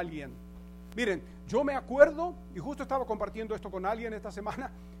hablarle a alguien. Miren, yo me acuerdo, y justo estaba compartiendo esto con alguien esta semana,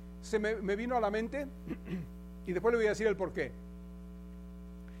 se me vino a la mente, y después le voy a decir el porqué.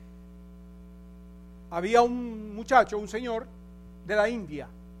 Había un muchacho, un señor de la India,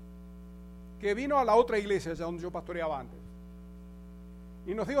 que vino a la otra iglesia, donde yo pastoreaba antes,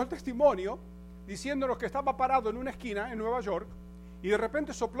 y nos dio el testimonio diciéndonos que estaba parado en una esquina en Nueva York, y de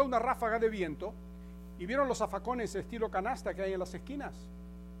repente sopló una ráfaga de viento, y vieron los zafacones estilo canasta que hay en las esquinas.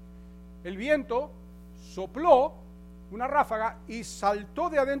 El viento sopló una ráfaga y saltó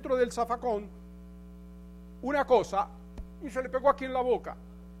de adentro del zafacón una cosa y se le pegó aquí en la boca.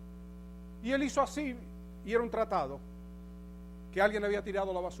 Y él hizo así, y era un tratado que alguien había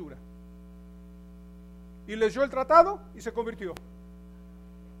tirado a la basura. Y leyó el tratado y se convirtió.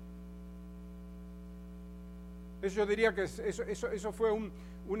 Eso yo diría que eso fue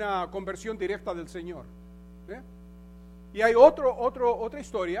una conversión directa del Señor. Y hay otra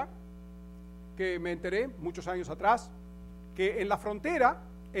historia que me enteré muchos años atrás, que en la frontera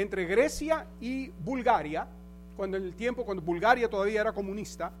entre Grecia y Bulgaria, cuando Bulgaria todavía era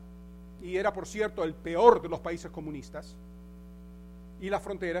comunista, y era, por cierto, el peor de los países comunistas, y la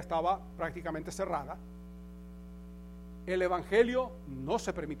frontera estaba prácticamente cerrada, el evangelio no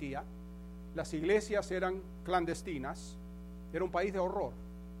se permitía, las iglesias eran clandestinas, era un país de horror.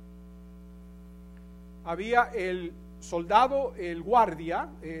 Había el soldado, el guardia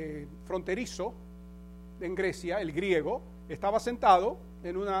fronterizo en Grecia, el griego, estaba sentado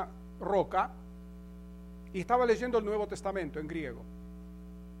en una roca y estaba leyendo el Nuevo Testamento en griego.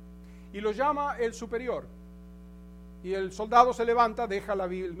 Y lo llama el superior Y el soldado se levanta, deja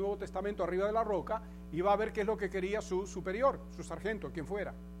el Nuevo Testamento arriba de la roca y va a ver qué es lo que quería su superior, su sargento, quien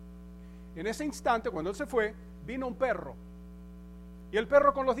fuera. En ese instante, cuando él se fue, vino un perro. Y el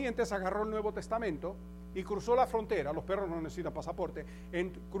perro con los dientes agarró el Nuevo Testamento y cruzó la frontera. Los perros no necesitan pasaporte.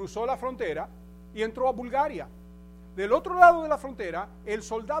 Cruzó la frontera y entró a Bulgaria. Del otro lado de la frontera, el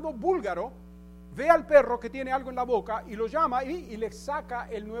soldado búlgaro ve al perro que tiene algo en la boca y lo llama y le saca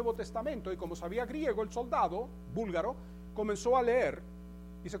el Nuevo Testamento. Y como sabía griego, el soldado búlgaro comenzó a leer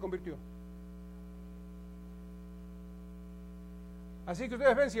y se convirtió. Así que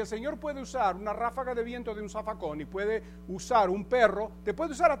ustedes ven, si el Señor puede usar una ráfaga de viento de un zafacón y puede usar un perro, te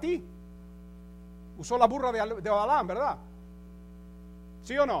puede usar a ti. Usó la burra de Balaam, ¿verdad?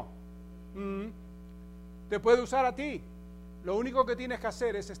 ¿Sí o no? Te puede usar a ti. Lo único que tienes que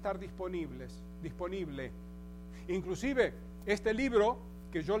hacer es estar disponible. Inclusive, este libro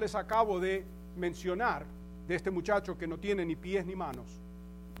que yo les acabo de mencionar, de este muchacho que no tiene ni pies ni manos.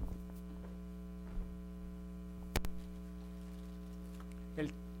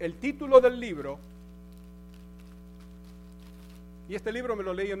 El título del libro, y este libro me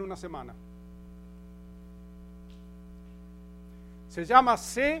lo leí en una semana, se llama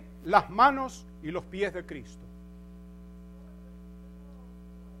Sé las manos y los pies de Cristo.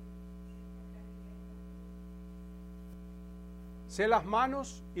 Sé las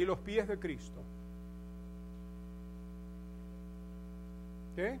manos y los pies de Cristo.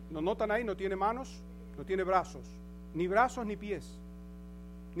 ¿Qué? ¿Lo notan ahí? No tiene manos, no tiene brazos ni pies,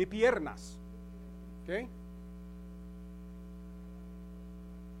 ni piernas. ¿Ok?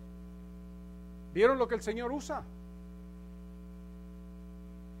 ¿Vieron lo que el Señor usa?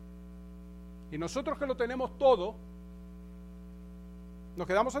 Y nosotros que lo tenemos todo, nos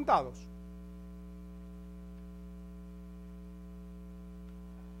quedamos sentados.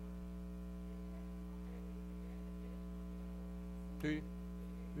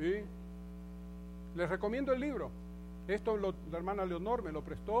 Sí. Les recomiendo el libro. Esto la hermana Leonor me lo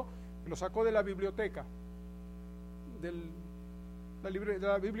prestó, lo sacó de la biblioteca, de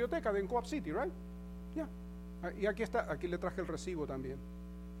la biblioteca de Coap City, right? Yeah. Y aquí está, aquí le traje el recibo también.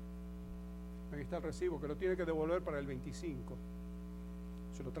 Aquí está el recibo, que lo tiene que devolver para el 25.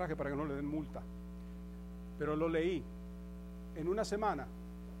 Se lo traje para que no le den multa. Pero lo leí en una semana.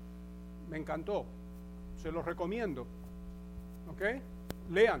 Me encantó. Se lo recomiendo. ¿Ok?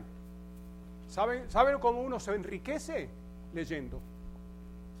 Lean. ¿Saben cómo uno se enriquece? Leyendo.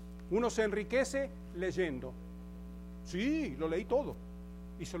 Uno se enriquece leyendo. Sí, lo leí todo.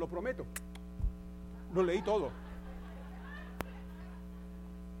 Y se lo prometo. Lo leí todo.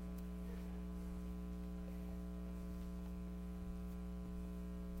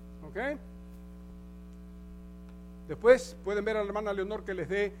 ¿Ok? Después pueden ver a la hermana Leonor que les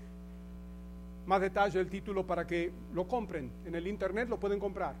dé más detalle del título para que lo compren. En el internet lo pueden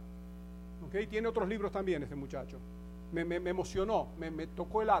comprar. ¿Ok? Tiene otros libros también este muchacho. Me emocionó, me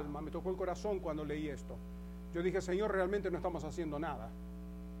tocó el alma, me tocó el corazón cuando leí esto. Yo dije, Señor, realmente no estamos haciendo nada.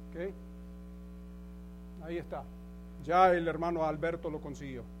 ¿Ok? Ahí está. Ya el hermano Alberto lo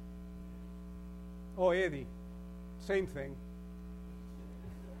consiguió. Oh, Eddie. Same thing.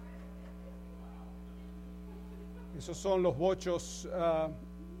 Esos son los bochos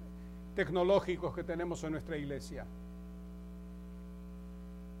tecnológicos que tenemos en nuestra iglesia.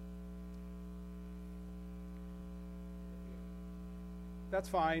 That's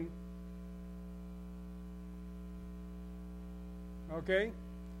fine. Ok.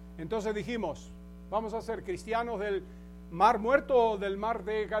 Entonces dijimos, vamos a ser cristianos del Mar Muerto o del Mar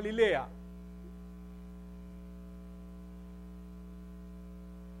de Galilea.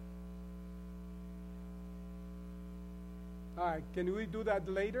 Can we do that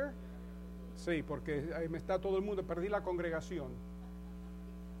later? Sí, porque ahí me está todo el mundo, perdí la congregación.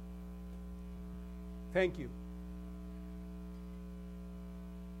 Thank you.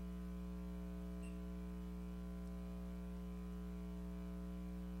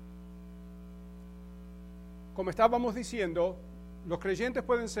 Como estábamos diciendo, los creyentes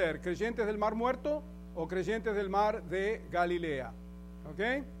pueden ser creyentes del Mar Muerto o creyentes del Mar de Galilea.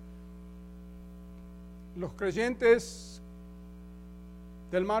 ¿Ok? Los creyentes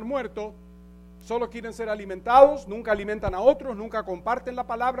del Mar Muerto solo quieren ser alimentados, nunca alimentan a otros, nunca comparten la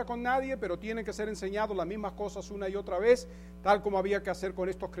palabra con nadie, pero tienen que ser enseñados las mismas cosas una y otra vez, tal como había que hacer con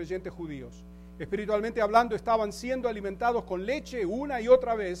estos creyentes judíos. Espiritualmente hablando, estaban siendo alimentados con leche una y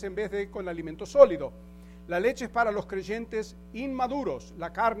otra vez en vez de con alimento sólido. La leche es para los creyentes inmaduros,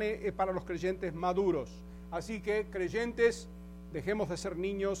 la carne es para los creyentes maduros. Así que, creyentes, dejemos de ser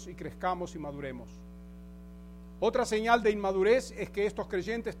niños y crezcamos y maduremos. Otra señal de inmadurez es que estos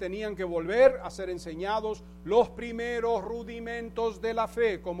creyentes tenían que volver a ser enseñados los primeros rudimentos de la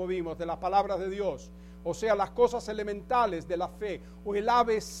fe, como vimos, de las palabras de Dios. O sea, las cosas elementales de la fe, o el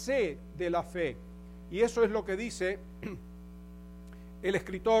ABC de la fe. Y eso es lo que dice el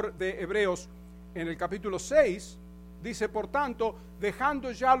escritor de Hebreos en el capítulo 6. Dice, por tanto,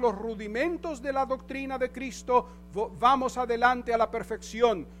 dejando ya los rudimentos de la doctrina de Cristo, vamos adelante a la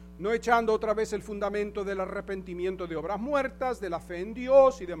perfección, no echando otra vez el fundamento del arrepentimiento de obras muertas, de la fe en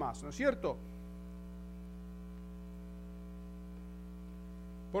Dios y demás, ¿no es cierto?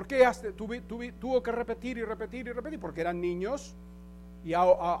 ¿Por qué tuvo que repetir y repetir y repetir? Porque eran niños y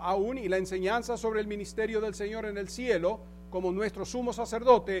aún y la enseñanza sobre el ministerio del Señor en el cielo, como nuestro sumo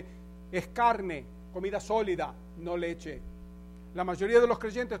sacerdote, es carne, comida sólida, no leche. La mayoría de los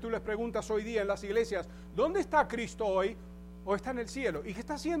creyentes, tú les preguntas hoy día en las iglesias, ¿dónde está Cristo hoy? ¿O está en el cielo? ¿Y qué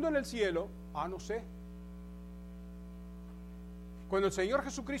está haciendo en el cielo? No sé. Cuando el Señor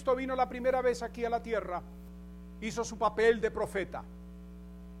Jesucristo vino la primera vez aquí a la tierra, hizo su papel de profeta.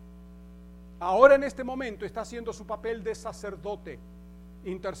 Ahora en este momento está haciendo su papel de sacerdote,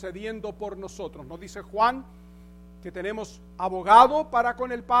 intercediendo por nosotros. Nos dice Juan que tenemos abogado para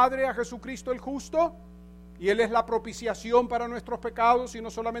con el Padre, a Jesucristo el justo, y Él es la propiciación para nuestros pecados, y no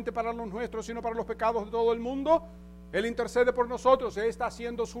solamente para los nuestros, sino para los pecados de todo el mundo. Él intercede por nosotros, Él está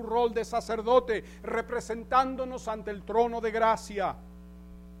haciendo su rol de sacerdote, representándonos ante el trono de gracia.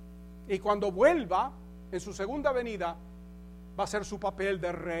 Y cuando vuelva, en su segunda venida, va a ser su papel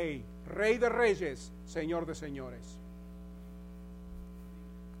de rey, rey de reyes, señor de señores.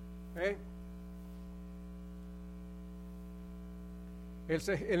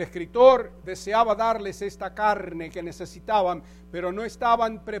 El escritor deseaba darles esta carne que necesitaban, pero no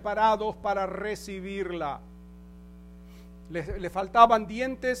estaban preparados para recibirla. Le faltaban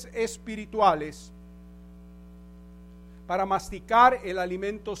dientes espirituales para masticar el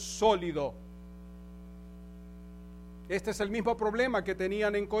alimento sólido. Este es el mismo problema que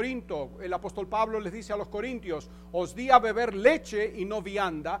tenían en Corinto. El apóstol Pablo les dice a los corintios, os di a beber leche y no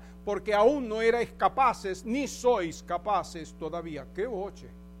vianda, porque aún no erais capaces, ni sois capaces todavía. ¡Qué boche!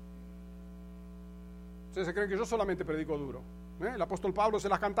 Ustedes se creen que yo solamente predico duro. El apóstol Pablo se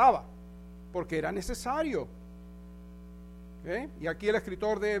las cantaba, porque era necesario. Y aquí el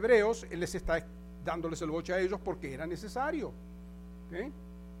escritor de Hebreos, él les está dándoles el boche a ellos porque era necesario.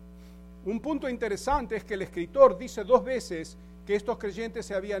 Un punto interesante es que el escritor dice 2 veces que estos creyentes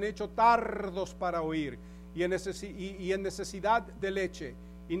se habían hecho tardos para oír y en necesidad de leche,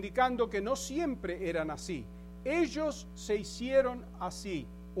 indicando que no siempre eran así. Ellos se hicieron así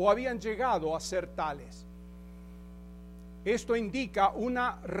o habían llegado a ser tales. Esto indica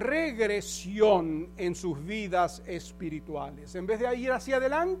una regresión en sus vidas espirituales. En vez de ir hacia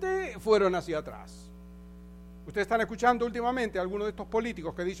adelante, fueron hacia atrás. Ustedes están escuchando últimamente a algunos de estos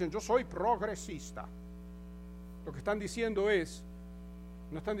políticos que dicen, yo soy progresista. Lo que están diciendo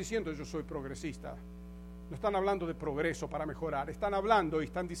no están diciendo yo soy progresista. No están hablando de progreso para mejorar. Están hablando y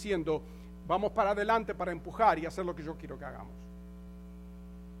están diciendo, vamos para adelante para empujar y hacer lo que yo quiero que hagamos.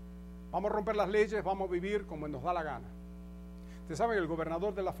 Vamos a romper las leyes, vamos a vivir como nos da la gana. Ustedes saben que el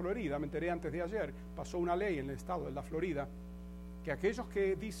gobernador de la Florida, me enteré antes de ayer, pasó una ley en el estado de la Florida, que aquellos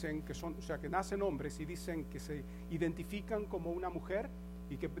que dicen que son, o sea, que nacen hombres y dicen que se identifican como una mujer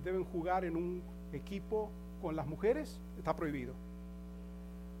y que deben jugar en un equipo con las mujeres, está prohibido.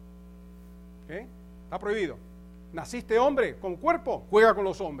 Está prohibido. Naciste hombre con cuerpo, juega con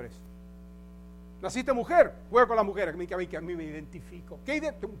los hombres. Naciste mujer, juega con las mujeres. Que a mí me identifico.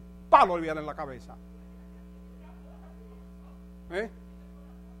 Un palo le viene en la cabeza.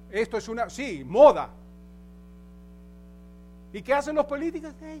 Esto es moda. ¿Y qué hacen los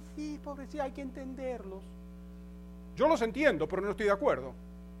políticos? Sí, pobrecito, hay que entenderlos. Yo los entiendo, pero no estoy de acuerdo.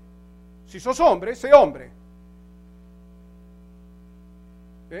 Si sos hombre, sé hombre.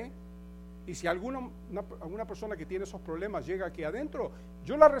 Y si alguna persona que tiene esos problemas llega aquí adentro,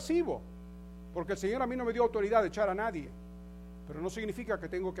 yo la recibo, porque el Señor a mí no me dio autoridad de echar a nadie, pero no significa que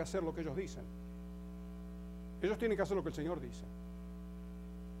tengo que hacer lo que ellos dicen. Ellos tienen que hacer lo que el Señor dice.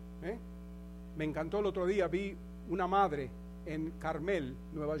 Me encantó el otro día, vi una madre en Carmel,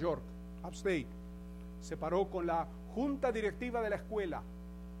 Nueva York, upstate, se paró con la junta directiva de la escuela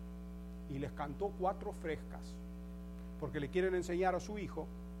y les cantó 4 frescas, porque le quieren enseñar a su hijo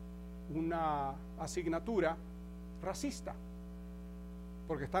una asignatura racista,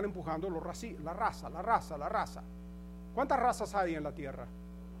 porque están empujando la raza. ¿Cuántas razas hay en la tierra?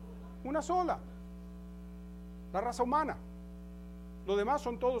 Una sola, la raza humana. Los demás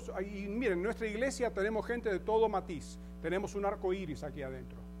son todos, y miren, en nuestra iglesia tenemos gente de todo matiz, tenemos un arco iris aquí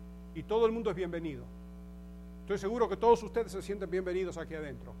adentro, y todo el mundo es bienvenido. Estoy seguro que todos ustedes se sienten bienvenidos aquí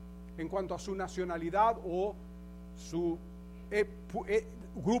adentro, en cuanto a su nacionalidad o su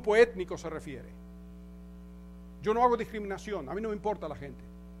grupo étnico se refiere. Yo no hago discriminación, a mí no me importa la gente,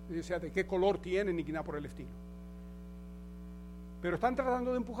 o sea, de qué color tienen ni nada por el estilo. Pero están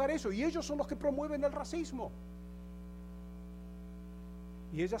tratando de empujar eso y ellos son los que promueven el racismo.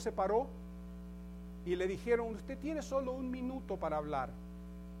 Y ella se paró y le dijeron, usted tiene solo 1 minuto para hablar.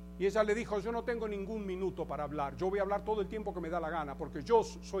 Y ella le dijo, yo no tengo ningún minuto para hablar, yo voy a hablar todo el tiempo que me da la gana, porque yo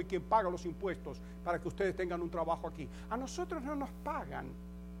soy quien paga los impuestos para que ustedes tengan un trabajo aquí. A nosotros no nos pagan.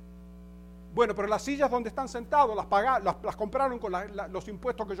 Bueno, pero las sillas donde están sentados las compraron con los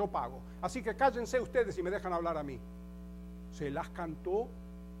impuestos que yo pago. Así que cállense ustedes y me dejan hablar a mí. Se las cantó.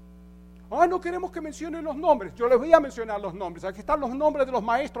 No queremos que mencionen los nombres. Yo les voy a mencionar los nombres. Aquí están los nombres de los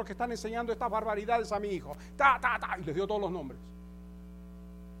maestros que están enseñando estas barbaridades a mi hijo. Y les dio todos los nombres.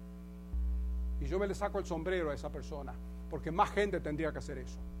 Y yo me le saco el sombrero a esa persona, porque más gente tendría que hacer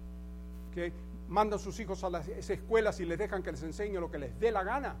eso. ¿Okay? Mandan sus hijos a las escuelas y les dejan que les enseñe lo que les dé la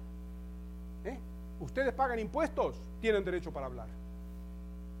gana. Ustedes pagan impuestos, tienen derecho para hablar.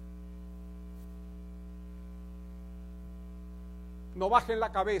 No bajen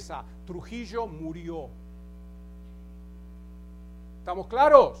la cabeza, Trujillo murió. ¿Estamos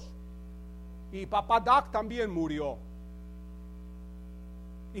claros? Y Papá Doc también murió.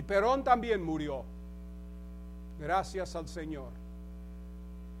 Y Perón también murió. Gracias al Señor.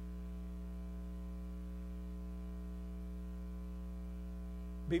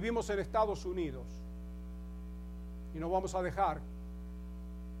 Vivimos en Estados Unidos y no vamos a dejar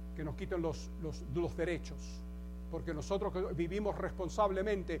que nos quiten los derechos, porque nosotros que vivimos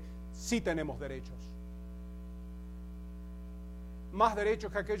responsablemente sí tenemos derechos. Más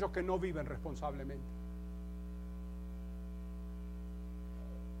derechos que aquellos que no viven responsablemente.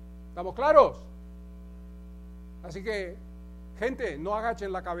 ¿Estamos claros? Así que, gente, no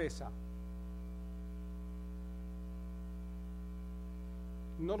agachen la cabeza.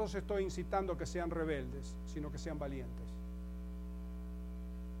 No los estoy incitando a que sean rebeldes, sino que sean valientes.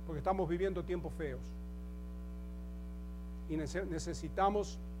 Porque estamos viviendo tiempos feos. Y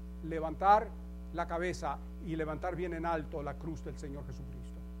necesitamos levantar la cabeza y levantar bien en alto la cruz del Señor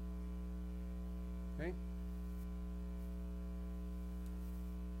Jesucristo. ¿Okay?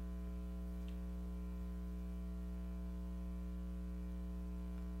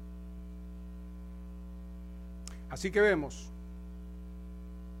 Así que vemos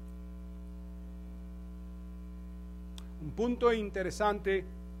un punto interesante,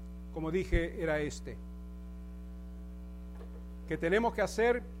 como dije, era este, que tenemos que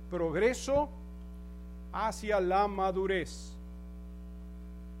hacer progreso hacia la madurez.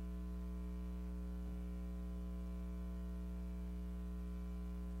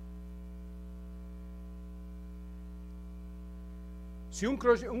 Si un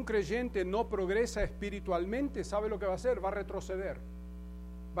creyente no progresa espiritualmente, ¿sabe lo que va a hacer? Va a retroceder.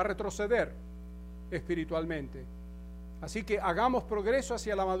 Va a retroceder espiritualmente. Así que hagamos progreso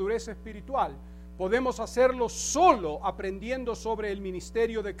hacia la madurez espiritual. Podemos hacerlo solo aprendiendo sobre el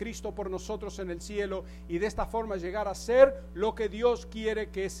ministerio de Cristo por nosotros en el cielo y de esta forma llegar a ser lo que Dios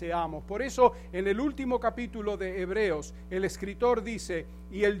quiere que seamos. Por eso en el último capítulo de Hebreos el escritor dice: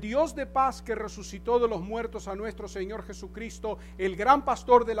 y el Dios de paz que resucitó de los muertos a nuestro Señor Jesucristo, el gran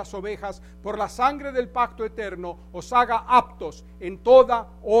pastor de las ovejas, por la sangre del pacto eterno, os haga aptos en toda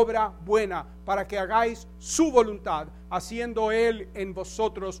obra buena, para que hagáis su voluntad, haciendo Él en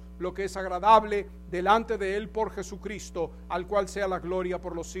vosotros lo que es agradable delante de Él por Jesucristo, al cual sea la gloria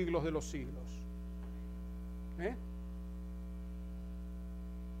por los siglos de los siglos.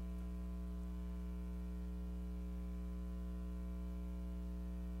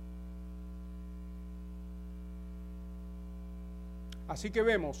 Así que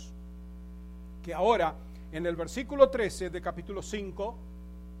vemos que ahora en el versículo 13 de capítulo 5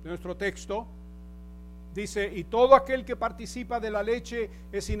 de nuestro texto dice: y todo aquel que participa de la leche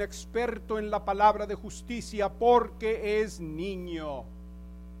es inexperto en la palabra de justicia, porque es niño.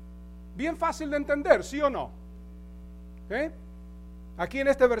 Bien fácil de entender, ¿sí o no? Aquí en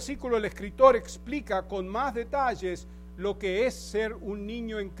este versículo el escritor explica con más detalles lo que es ser un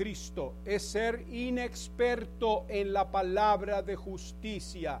niño en Cristo. Es ser inexperto en la palabra de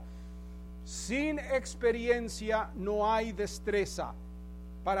justicia. Sin experiencia no hay destreza.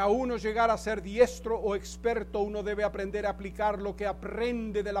 Para uno llegar a ser diestro o experto, uno debe aprender a aplicar lo que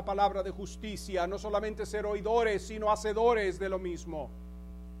aprende de la palabra de justicia, no solamente ser oidores, sino hacedores de lo mismo.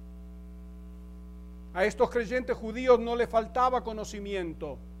 A estos creyentes judíos no les faltaba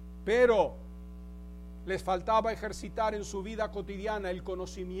conocimiento, pero les faltaba ejercitar en su vida cotidiana el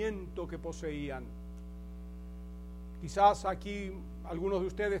conocimiento que poseían. Quizás aquí algunos de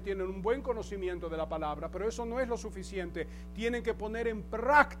ustedes tienen un buen conocimiento de la palabra, pero eso no es lo suficiente. Tienen que poner en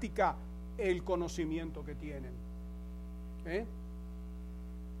práctica el conocimiento que tienen.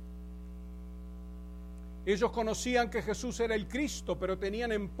 Ellos conocían que Jesús era el Cristo, pero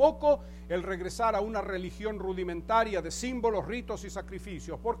tenían en poco el regresar a una religión rudimentaria de símbolos, ritos y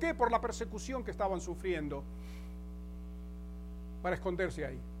sacrificios. ¿Por qué? Por la persecución que estaban sufriendo, para esconderse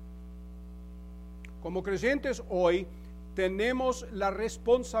ahí. Como creyentes hoy tenemos la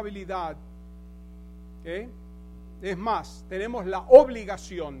responsabilidad, es más, tenemos la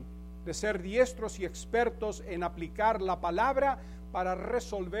obligación de ser diestros y expertos en aplicar la palabra para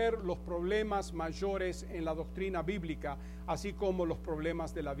resolver los problemas mayores en la doctrina bíblica, así como los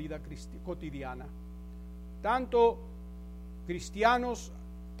problemas de la vida cotidiana. Tantos cristianos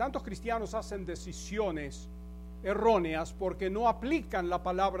hacen decisiones erróneas porque no aplican la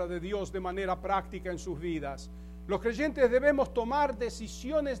palabra de Dios de manera práctica en sus vidas. Los creyentes debemos tomar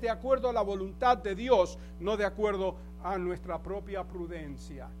decisiones de acuerdo a la voluntad de Dios, no de acuerdo a nuestra propia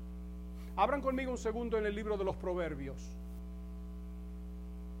prudencia. Abran conmigo un segundo en el libro de los Proverbios.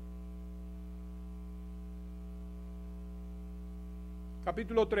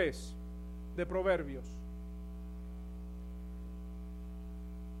 Capítulo 3 de Proverbios.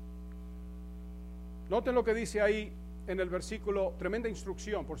 Noten lo que dice ahí en el versículo, tremenda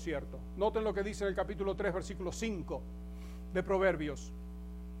instrucción, por cierto. Noten lo que dice en el capítulo 3, versículo 5 de Proverbios.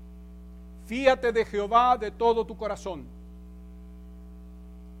 Fíate de Jehová de todo tu corazón.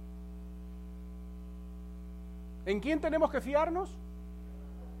 ¿En quién tenemos que fiarnos?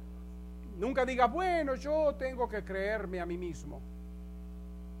 Nunca diga, bueno, yo tengo que creerme a mí mismo.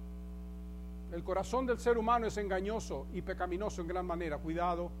 El corazón del ser humano es engañoso y pecaminoso en gran manera.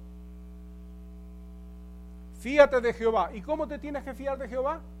 Cuidado. Fíate de Jehová. ¿Y cómo te tienes que fiar de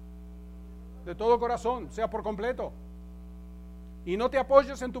Jehová? De todo corazón, sea por completo. Y no te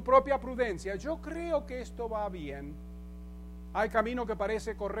apoyes en tu propia prudencia. Yo creo que esto va bien. Hay camino que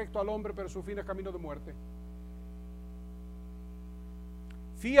parece correcto al hombre, pero su fin es camino de muerte.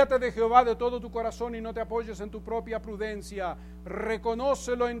 Fíate de Jehová de todo tu corazón y no te apoyes en tu propia prudencia.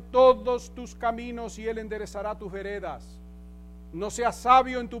 Reconócelo en todos tus caminos y Él enderezará tus veredas. No seas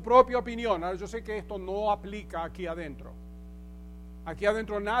sabio en tu propia opinión. Ahora, yo sé que esto no aplica aquí adentro. Aquí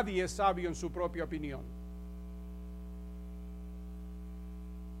adentro nadie es sabio en su propia opinión.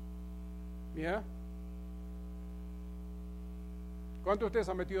 ¿Bien? ¿Cuántos de ustedes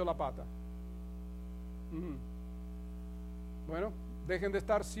han metido la pata? Bueno, dejen de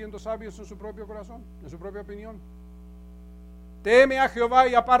estar siendo sabios en su propio corazón, en su propia opinión. Teme a Jehová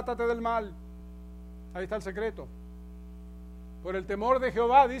y apártate del mal. Ahí está el secreto. Por el temor de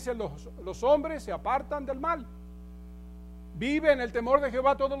Jehová, dicen los hombres, se apartan del mal. Vive en el temor de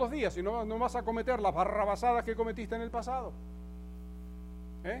Jehová todos los días y no vas a cometer las barrabasadas que cometiste en el pasado.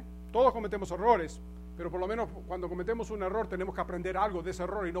 Todos cometemos errores, pero por lo menos cuando cometemos un error tenemos que aprender algo de ese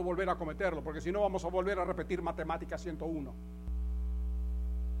error y no volver a cometerlo, porque si no vamos a volver a repetir matemática 101.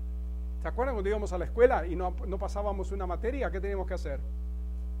 ¿Se acuerdan cuando íbamos a la escuela y no pasábamos una materia? ¿Qué teníamos que hacer?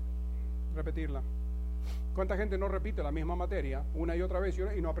 Repetirla. ¿Cuánta gente no repite la misma materia una y otra vez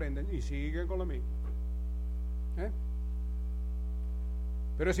y no aprenden? Y siguen con lo mismo.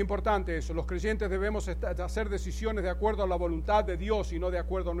 Pero es importante eso. Los creyentes debemos hacer decisiones de acuerdo a la voluntad de Dios y no de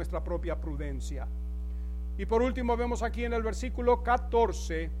acuerdo a nuestra propia prudencia. Y por último vemos aquí en el versículo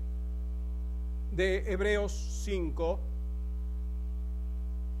 14 de Hebreos 5,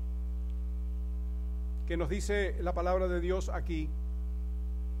 que nos dice la palabra de Dios aquí.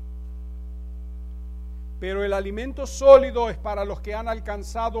 Pero el alimento sólido es para los que han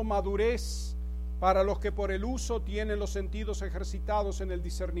alcanzado madurez, para los que por el uso tienen los sentidos ejercitados en el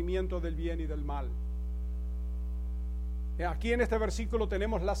discernimiento del bien y del mal. Aquí en este versículo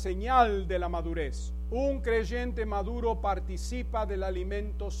tenemos la señal de la madurez. Un creyente maduro participa del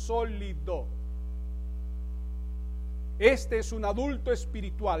alimento sólido. Este es un adulto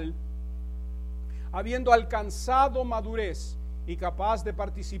espiritual, habiendo alcanzado madurez y capaz de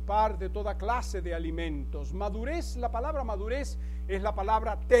participar de toda clase de alimentos. Madurez, la palabra madurez es la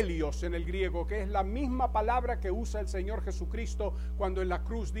palabra telios en el griego, que es la misma palabra que usa el Señor Jesucristo cuando en la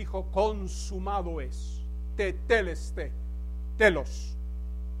cruz dijo consumado es. Teteleste, telos,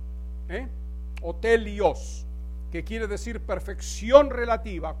 o telios, que quiere decir perfección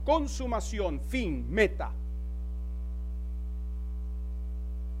relativa, consumación, fin, meta.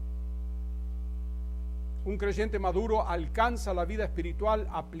 Un creyente maduro alcanza la vida espiritual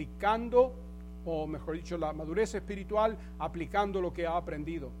aplicando, o mejor dicho, la madurez espiritual aplicando lo que ha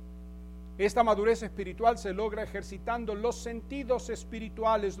aprendido. Esta madurez espiritual se logra ejercitando los sentidos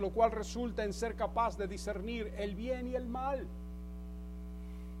espirituales, lo cual resulta en ser capaz de discernir el bien y el mal.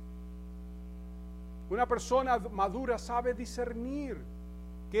 Una persona madura sabe discernir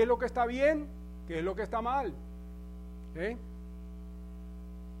qué es lo que está bien, qué es lo que está mal.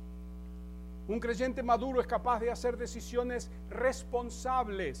 Un creyente maduro es capaz de hacer decisiones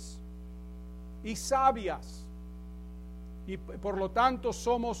responsables y sabias, y por lo tanto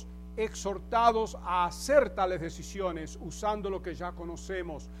somos exhortados a hacer tales decisiones usando lo que ya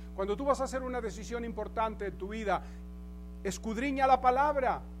conocemos. Cuando tú vas a hacer una decisión importante en tu vida, escudriña la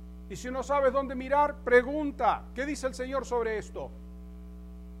palabra, y si no sabes dónde mirar, pregunta: ¿qué dice el Señor sobre esto?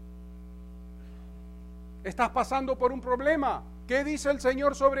 ¿Estás pasando por un problema? ¿Qué dice el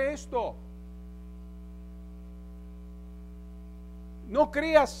Señor sobre esto? No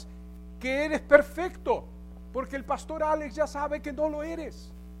creas que eres perfecto, porque el pastor Alex ya sabe que no lo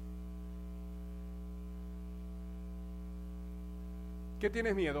eres. ¿Qué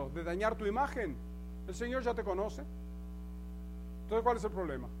tienes miedo? ¿De dañar tu imagen? El Señor ya te conoce. Entonces, ¿cuál es el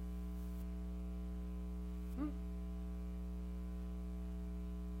problema?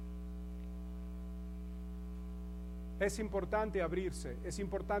 Es importante abrirse, es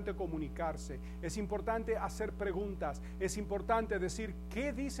importante comunicarse, es importante hacer preguntas, es importante decir: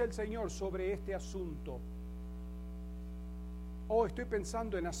 ¿qué dice el Señor sobre este asunto? Estoy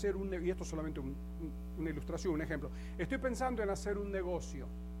pensando en hacer y esto es solamente una ilustración, un ejemplo. Estoy pensando en hacer un negocio.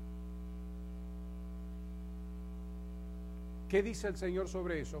 ¿Qué dice el Señor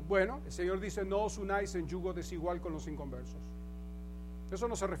sobre eso? Bueno, el Señor dice: no os unáis en yugo desigual con los inconversos. Eso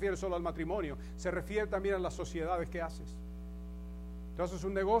no se refiere solo al matrimonio, se refiere también a las sociedades que haces. Tú haces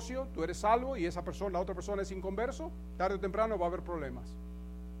un negocio, tú eres salvo y la otra persona es inconverso, tarde o temprano va a haber problemas.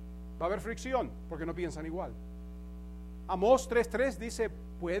 Va a haber fricción porque no piensan igual. Amós 3:3 dice: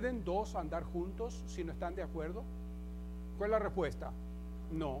 ¿pueden dos andar juntos si no están de acuerdo? ¿Cuál es la respuesta?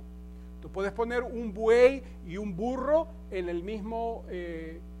 No. Tú puedes poner un buey y un burro en el mismo,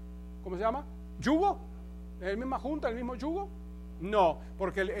 ¿cómo se llama? ¿Yugo? ¿En la misma junta, en el mismo yugo? No,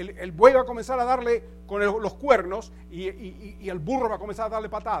 porque el buey va a comenzar a darle con los cuernos y el burro va a comenzar a darle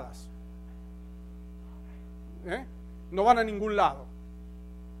patadas. No van a ningún lado.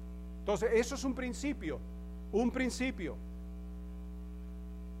 Entonces, eso es un principio.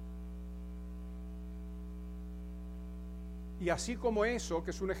 Y así como eso,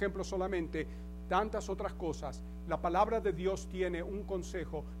 que es un ejemplo solamente, tantas otras cosas, la palabra de Dios tiene un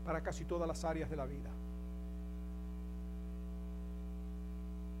consejo para casi todas las áreas de la vida.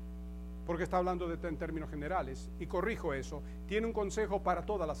 Porque está hablando en términos generales, y corrijo eso, tiene un consejo para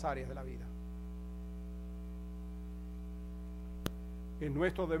todas las áreas de la vida. Es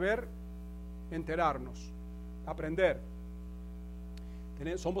nuestro deber enterarnos, aprender.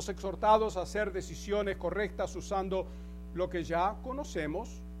 Somos exhortados a hacer decisiones correctas usando lo que ya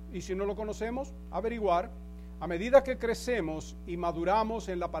conocemos, y si no lo conocemos, averiguar. A medida que crecemos y maduramos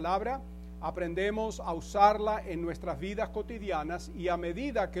en la palabra, aprendemos a usarla en nuestras vidas cotidianas, y a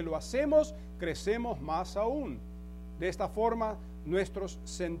medida que lo hacemos, crecemos más aún. De esta forma, nuestros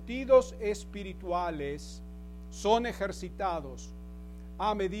sentidos espirituales son ejercitados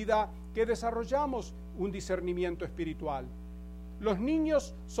a medida que desarrollamos un discernimiento espiritual. Los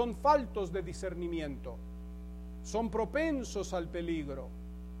niños son faltos de discernimiento, son propensos al peligro.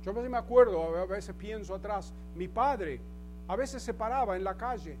 Yo a veces me acuerdo, a veces pienso atrás, mi padre a veces se paraba en la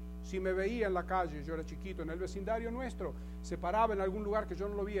calle. Si me veía en la calle, yo era chiquito, en el vecindario nuestro, se paraba en algún lugar que yo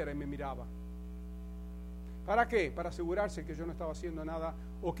no lo viera y me miraba. ¿Para qué? Para asegurarse que yo no estaba haciendo nada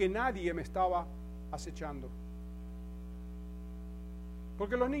o que nadie me estaba acechando.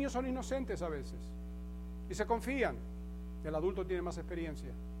 Porque los niños son inocentes a veces y se confían. El adulto tiene más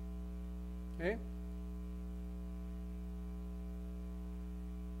experiencia.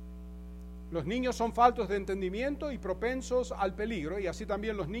 Los niños son faltos de entendimiento y propensos al peligro, y así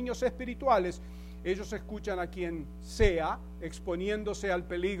también los niños espirituales, ellos escuchan a quien sea, exponiéndose al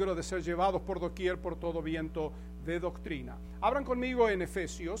peligro de ser llevados por doquier por todo viento de doctrina. Abran conmigo en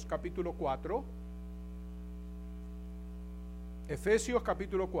Efesios capítulo 4. Efesios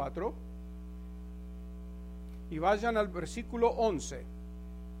capítulo 4. Y vayan al versículo 11.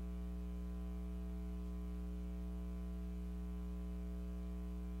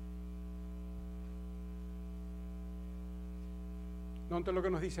 Noten lo que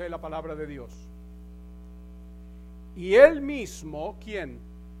nos dice la palabra de Dios. Y Él mismo, ¿quién?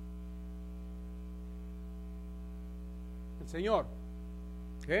 El Señor.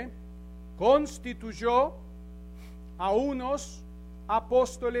 Constituyó a unos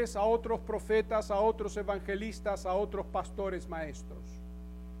apóstoles, a otros profetas, a otros evangelistas, a otros pastores maestros.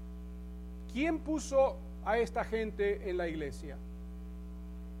 ¿Quién puso a esta gente en la iglesia?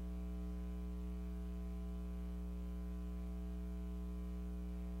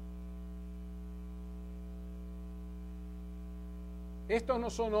 Estos no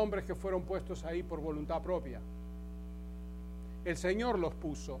son hombres que fueron puestos ahí por voluntad propia. El Señor los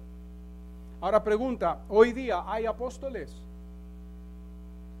puso. Ahora pregunta, ¿hoy día hay apóstoles?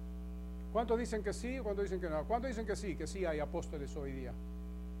 ¿Cuántos dicen que sí? ¿Cuántos dicen que no? ¿Cuántos dicen que sí hay apóstoles hoy día?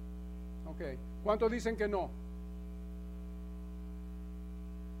 Ok. ¿Cuántos dicen que no?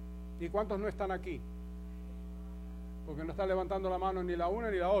 ¿Y cuántos no están aquí? Porque no están levantando la mano ni la una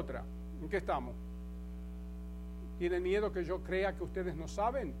ni la otra. ¿En qué estamos? ¿Tienen miedo que yo crea que ustedes no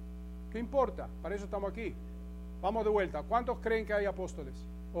saben? ¿Qué importa? Para eso estamos aquí. Vamos de vuelta. ¿Cuántos creen que hay apóstoles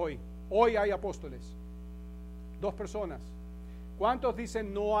hoy? Hoy hay apóstoles. 2 personas. ¿Cuántos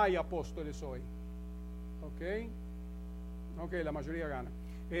dicen no hay apóstoles hoy? Ok, la mayoría gana.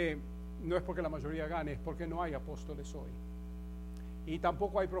 No es porque la mayoría gane, es porque no hay apóstoles hoy. Y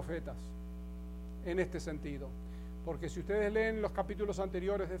tampoco hay profetas en este sentido. Porque si ustedes leen los capítulos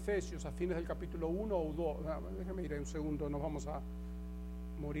anteriores de Efesios, a fines del capítulo 1 o 2, déjenme ir un segundo, no vamos a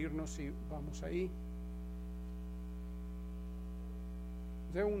morirnos si vamos ahí.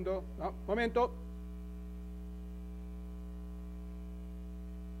 Segundo, momento.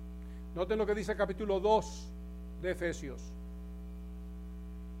 Noten lo que dice el capítulo 2 de Efesios.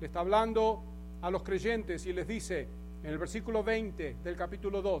 Le está hablando a los creyentes y les dice en el versículo 20 del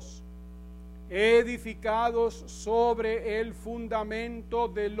capítulo 2: edificados sobre el fundamento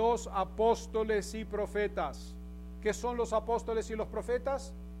de los apóstoles y profetas. ¿Qué son los apóstoles y los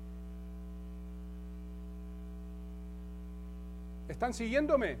profetas? ¿Están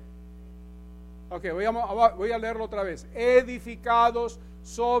siguiéndome? Ok, voy a leerlo otra vez. Edificados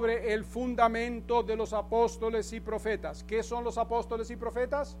sobre el fundamento de los apóstoles y profetas. ¿Qué son los apóstoles y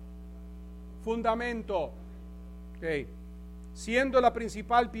profetas? Fundamento. Ok. Siendo la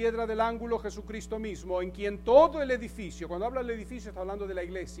principal piedra del ángulo Jesucristo mismo, en quien todo el edificio, cuando habla del edificio está hablando de la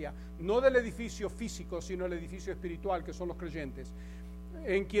iglesia, no del edificio físico, sino el edificio espiritual, que son los creyentes,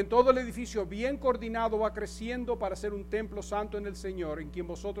 en quien todo el edificio bien coordinado va creciendo para ser un templo santo en el Señor, en quien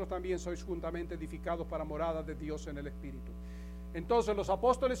vosotros también sois juntamente edificados para morada de Dios en el Espíritu. Entonces, los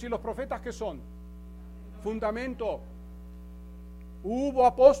apóstoles y los profetas, ¿qué son? Fundamento. Hubo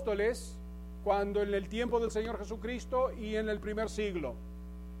apóstoles cuando en el tiempo del Señor Jesucristo y en el primer siglo.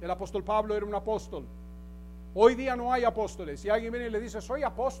 El apóstol Pablo era un apóstol. Hoy día no hay apóstoles. Si alguien viene y le dice, soy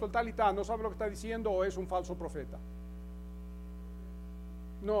apóstol tal y tal, no sabe lo que está diciendo o es un falso profeta.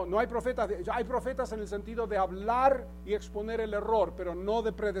 No hay profetas. Hay profetas en el sentido de hablar y exponer el error, pero no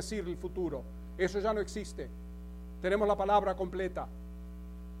de predecir el futuro. Eso ya no existe. Tenemos la palabra completa.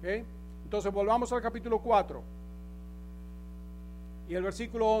 ¿Okay? Entonces volvamos al capítulo 4 y el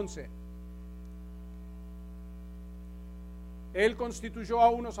versículo 11. Él constituyó a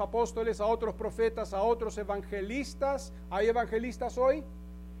unos apóstoles, a otros profetas, a otros evangelistas. ¿Hay evangelistas hoy?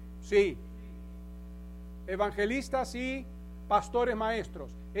 Sí. Evangelistas y pastores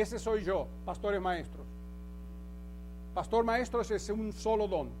maestros. Ese soy yo, pastores maestros. Pastor maestro es un solo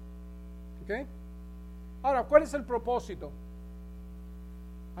don. ¿Ok? Ahora, ¿cuál es el propósito?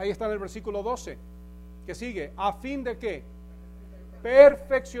 Ahí está en el versículo 12, que sigue. ¿A fin de qué?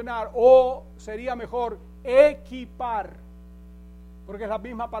 Perfeccionar, o sería mejor, equipar. Porque es la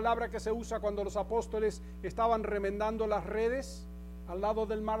misma palabra que se usa cuando los apóstoles estaban remendando las redes al lado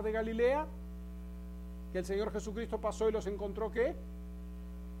del mar de Galilea, que el Señor Jesucristo pasó y los encontró, ¿qué?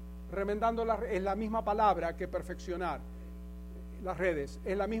 Remendando las redes. Es la misma palabra que perfeccionar las redes,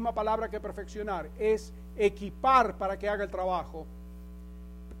 es la misma palabra que perfeccionar, es equipar para que haga el trabajo.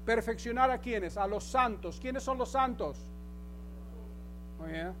 Perfeccionar ¿a quiénes? A los santos. ¿Quiénes son los santos?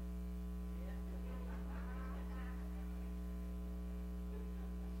 Oye,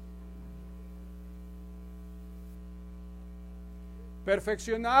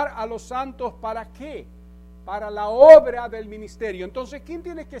 perfeccionar a los santos, ¿para qué? Para la obra del ministerio. Entonces, ¿quién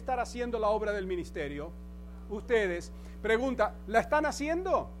tiene que estar haciendo la obra del ministerio? Ustedes. Pregunta, ¿la están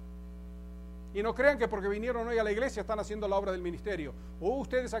haciendo? Y no crean que porque vinieron hoy a la iglesia están haciendo la obra del ministerio.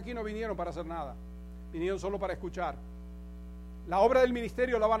 Ustedes aquí no vinieron para hacer nada. Vinieron solo para escuchar. La obra del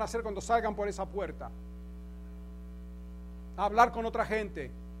ministerio la van a hacer cuando salgan por esa puerta. A hablar con otra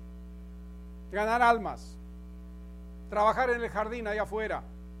gente. Ganar almas. Trabajar en el jardín allá afuera,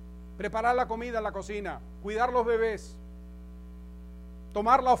 preparar la comida en la cocina, cuidar los bebés,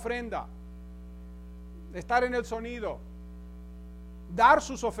 tomar la ofrenda, estar en el sonido, dar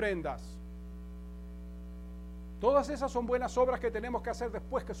sus ofrendas. Todas esas son buenas obras que tenemos que hacer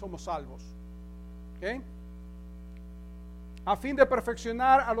después que somos salvos. ¿Okay? a fin de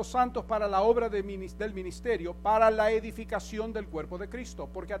perfeccionar a los santos para la obra del ministerio, para la edificación del cuerpo de Cristo,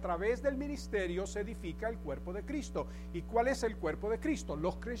 porque a través del ministerio se edifica el cuerpo de Cristo. ¿Y cuál es el cuerpo de Cristo?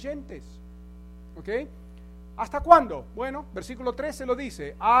 Los creyentes. ¿Ok? ¿Hasta cuándo? Bueno, versículo 13 lo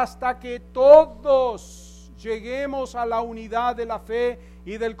dice, hasta que todos lleguemos a la unidad de la fe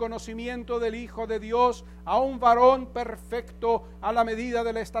y del conocimiento del Hijo de Dios, a un varón perfecto a la medida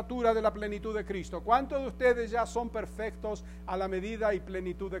de la estatura de la plenitud de Cristo. ¿Cuántos de ustedes ya son perfectos a la medida y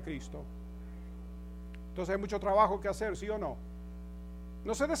plenitud de Cristo? Entonces hay mucho trabajo que hacer, ¿sí o no?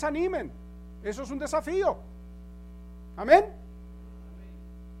 No se desanimen, eso es un desafío. Amén.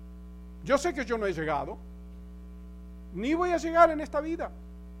 Yo sé que yo no he llegado, ni voy a llegar en esta vida,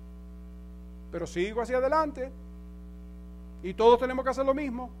 pero sigo hacia adelante y todos tenemos que hacer lo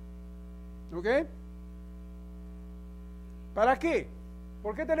mismo. ¿Ok? ¿Para qué?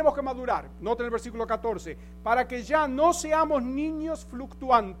 ¿Por qué tenemos que madurar? Noten el versículo 14. Para que ya no seamos niños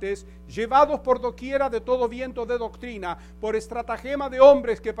fluctuantes, llevados por doquiera de todo viento de doctrina, por estratagema de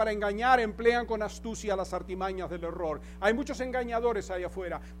hombres que para engañar emplean con astucia las artimañas del error. Hay muchos engañadores ahí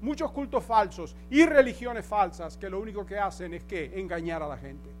afuera, muchos cultos falsos y religiones falsas que lo único que hacen es que engañar a la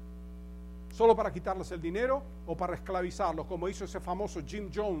gente. Solo para quitarles el dinero o para esclavizarlos, como hizo ese famoso Jim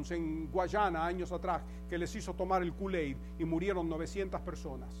Jones en Guayana años atrás, que les hizo tomar el Kool-Aid y murieron 900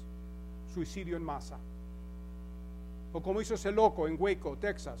 personas. Suicidio en masa. O como hizo ese loco en Waco,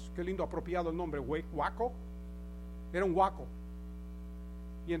 Texas, qué lindo apropiado el nombre, Waco. Era un guaco.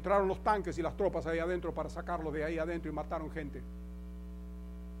 Y entraron los tanques y las tropas ahí adentro para sacarlos de ahí adentro y mataron gente.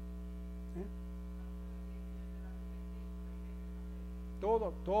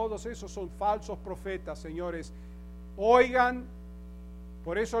 Todos esos son falsos profetas, señores. Oigan,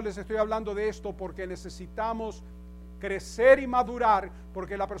 por eso les estoy hablando de esto, porque necesitamos crecer y madurar,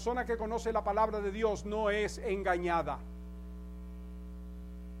 porque la persona que conoce la palabra de Dios no es engañada.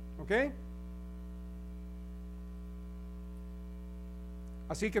 ¿Ok?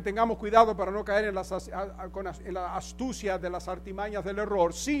 Así que tengamos cuidado para no caer en la astucia de las artimañas del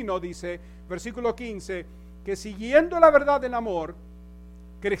error, sino, dice, versículo 15, que siguiendo la verdad en amor,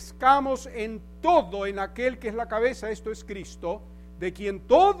 crezcamos en todo en aquel que es la cabeza, esto es Cristo, de quien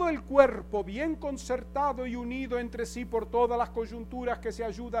todo el cuerpo, bien concertado y unido entre sí por todas las coyunturas que se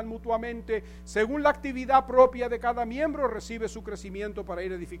ayudan mutuamente, según la actividad propia de cada miembro, recibe su crecimiento para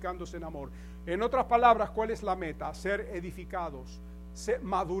ir edificándose en amor. En otras palabras, ¿cuál es la meta? Ser edificados,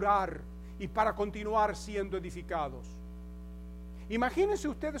 madurar y para continuar siendo edificados. Imagínense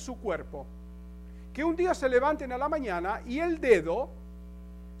ustedes su cuerpo, que un día se levanten a la mañana y el dedo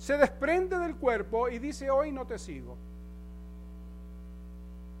se desprende del cuerpo y dice, hoy no te sigo.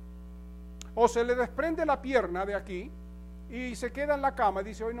 O se le desprende la pierna de aquí y se queda en la cama y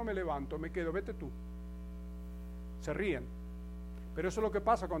dice, hoy no me levanto, me quedo, vete tú. Se ríen. Pero eso es lo que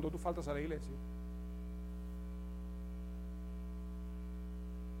pasa cuando tú faltas a la iglesia.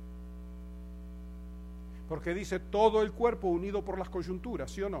 Porque dice todo el cuerpo unido por las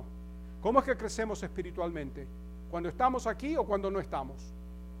coyunturas, ¿sí o no? ¿Cómo es que crecemos espiritualmente? ¿Cuando estamos aquí o cuando no estamos?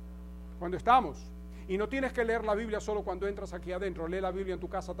 Cuando estamos. Y no tienes que leer la Biblia solo cuando entras aquí adentro. Lee la Biblia en tu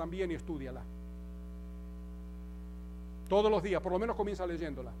casa también y estúdiala. Todos los días, por lo menos comienza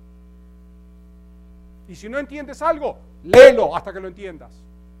leyéndola. Y si no entiendes algo, léelo hasta que lo entiendas.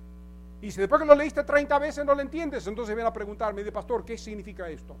 Y si después que lo leíste 30 veces no lo entiendes, entonces ven a preguntarme, de pastor, ¿qué significa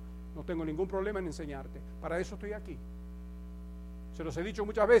esto? No tengo ningún problema en enseñarte. Para eso estoy aquí. Se los he dicho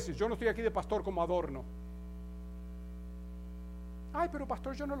muchas veces, yo no estoy aquí de pastor como adorno. Ay, pero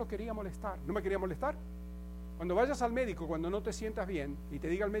pastor, yo no lo quería molestar. ¿No me quería molestar? Cuando vayas al médico, cuando no te sientas bien, y te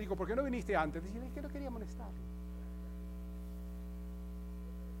diga el médico, ¿por qué no viniste antes? Dice, es que no quería molestarlo.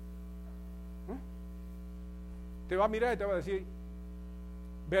 Te va a mirar y te va a decir,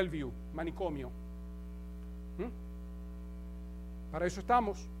 Bellevue, manicomio. Para eso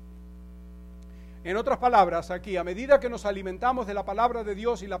estamos. En otras palabras, aquí, a medida que nos alimentamos de la palabra de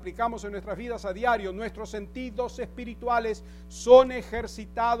Dios y la aplicamos en nuestras vidas a diario, nuestros sentidos espirituales son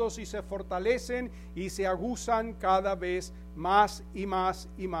ejercitados y se fortalecen y se aguzan cada vez más y más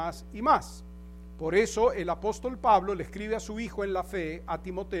y más y más. Por eso el apóstol Pablo le escribe a su hijo en la fe, a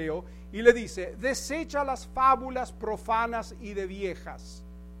Timoteo, y le dice, desecha las fábulas profanas y de viejas.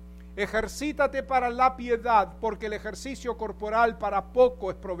 Ejercítate para la piedad, porque el ejercicio corporal para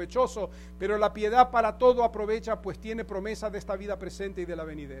poco es provechoso, pero la piedad para todo aprovecha, pues tiene promesa de esta vida presente y de la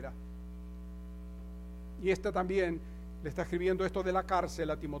venidera. Y también le está escribiendo esto de la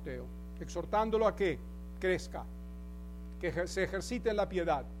cárcel a Timoteo, exhortándolo a que crezca, que se ejercite en la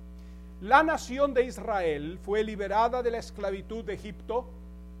piedad. La nación de Israel fue liberada de la esclavitud de Egipto,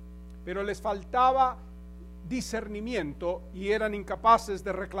 pero les faltaba discernimiento y eran incapaces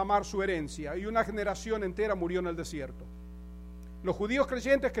de reclamar su herencia, y una generación entera murió en el desierto. Los judíos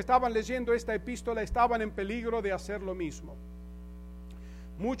creyentes que estaban leyendo esta epístola estaban en peligro de hacer lo mismo.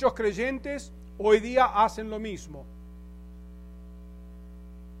 Muchos creyentes hoy día hacen lo mismo.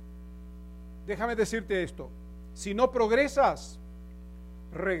 Déjame decirte esto: si no progresas,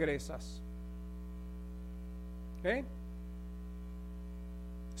 regresas. ¿Okay?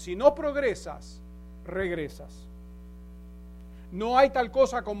 Si no progresas, regresas. No hay tal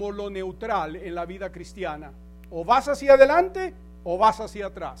cosa como lo neutral en la vida cristiana. O vas hacia adelante o vas hacia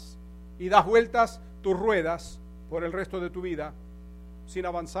atrás y das vueltas tus ruedas por el resto de tu vida sin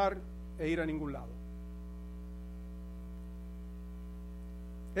avanzar e ir a ningún lado.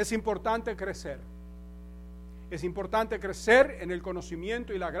 Es importante crecer. Es importante crecer en el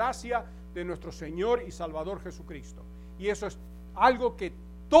conocimiento y la gracia de nuestro Señor y Salvador Jesucristo. Y eso es algo que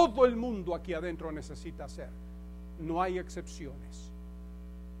todo el mundo aquí adentro necesita hacer. No hay excepciones.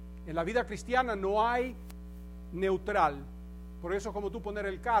 En la vida cristiana no hay neutral. Por eso, como tú poner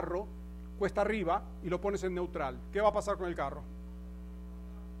el carro cuesta arriba y lo pones en neutral, ¿qué va a pasar con el carro?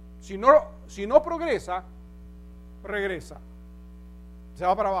 Si no progresa, regresa. Se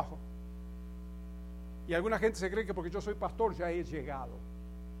va para abajo. Y alguna gente se cree que porque yo soy pastor ya he llegado.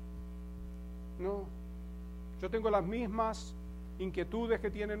 No. Yo tengo las mismas inquietudes que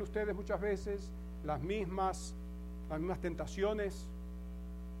tienen ustedes muchas veces, las mismas tentaciones,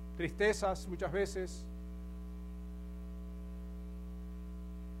 tristezas muchas veces.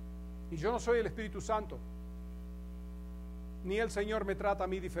 Y yo no soy el Espíritu Santo, ni el Señor me trata a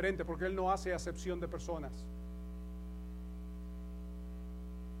mí diferente, porque Él no hace acepción de personas.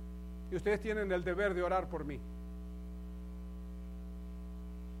 Y ustedes tienen el deber de orar por mí,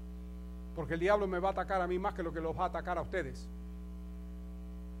 porque el diablo me va a atacar a mí más que lo que los va a atacar a ustedes.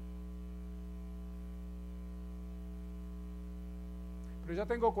 Pero ya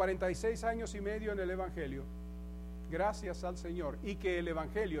tengo 46 años y medio en el Evangelio, gracias al Señor, y que el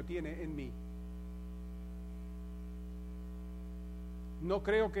Evangelio tiene en mí. No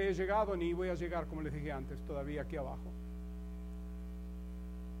creo que he llegado ni voy a llegar, como les dije antes, todavía aquí abajo.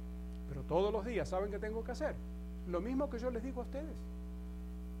 Pero todos los días, ¿saben qué tengo que hacer? Lo mismo que yo les digo a ustedes: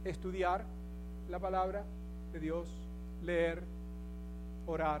 estudiar la palabra de Dios, leer,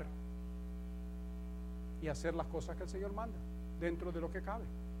 orar y hacer las cosas que el Señor manda, dentro de lo que cabe.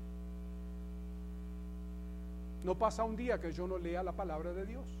 No pasa un día que yo no lea la palabra de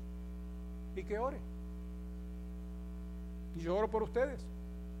Dios y que ore. Y yo oro por ustedes.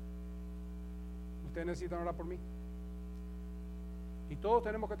 Ustedes necesitan orar por mí. Y todos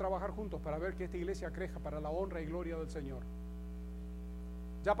tenemos que trabajar juntos para ver que esta iglesia crezca para la honra y gloria del Señor.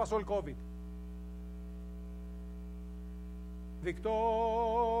 Ya pasó el COVID.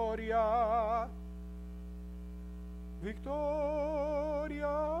 Victoria, victoria.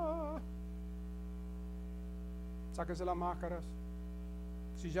 Sáquense las máscaras.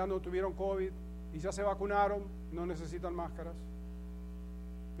 Si ya no tuvieron COVID y ya se vacunaron, no necesitan máscaras.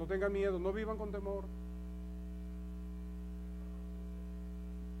 No tengan miedo, no vivan con temor.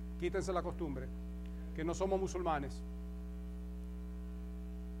 Quítense la costumbre, que no somos musulmanes.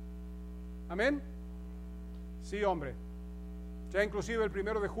 ¿Amén? Sí, hombre. Ya inclusive el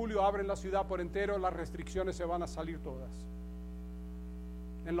 1 de julio abren la ciudad por entero, las restricciones se van a salir todas.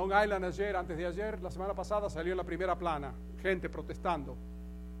 En Long Island ayer, antes de ayer, la semana pasada salió en la primera plana, gente protestando.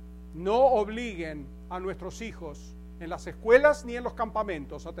 No obliguen a nuestros hijos en las escuelas ni en los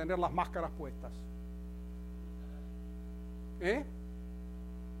campamentos a tener las máscaras puestas.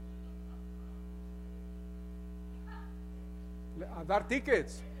 A dar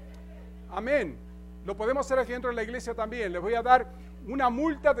tickets. Amén. Lo podemos hacer aquí dentro de la iglesia también. Les voy a dar una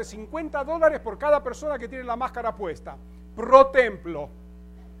multa de $50 por cada persona que tiene la máscara puesta. Pro templo.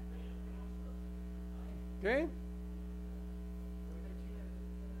 ¿Ok?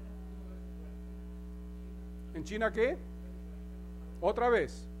 ¿En China qué? Otra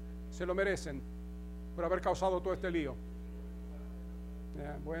vez. Se lo merecen por haber causado todo este lío.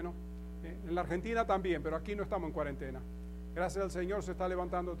 Bueno, en la Argentina también, pero aquí no estamos en cuarentena. Gracias al Señor se está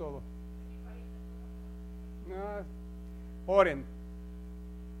levantando todo. Oren.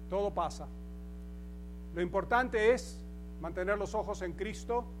 Todo pasa. Lo importante es mantener los ojos en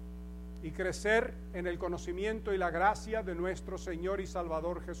Cristo y crecer en el conocimiento y la gracia de nuestro Señor y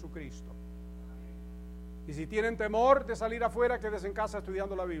Salvador Jesucristo. Y si tienen temor de salir afuera, quédense en casa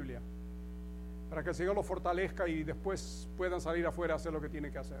estudiando la Biblia, para que el Señor los fortalezca y después puedan salir afuera a hacer lo que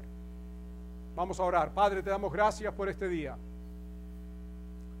tienen que hacer. Vamos a orar. Padre, te damos gracias por este día.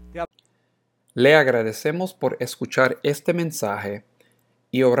 Le agradecemos por escuchar este mensaje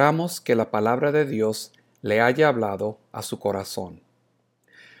y oramos que la palabra de Dios le haya hablado a su corazón.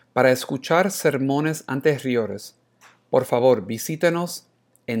 Para escuchar sermones anteriores, por favor visítenos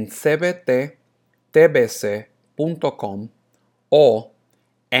en cbttbc.com o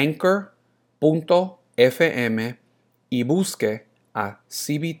anchor.fm y busque a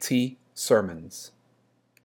CBT Sermons.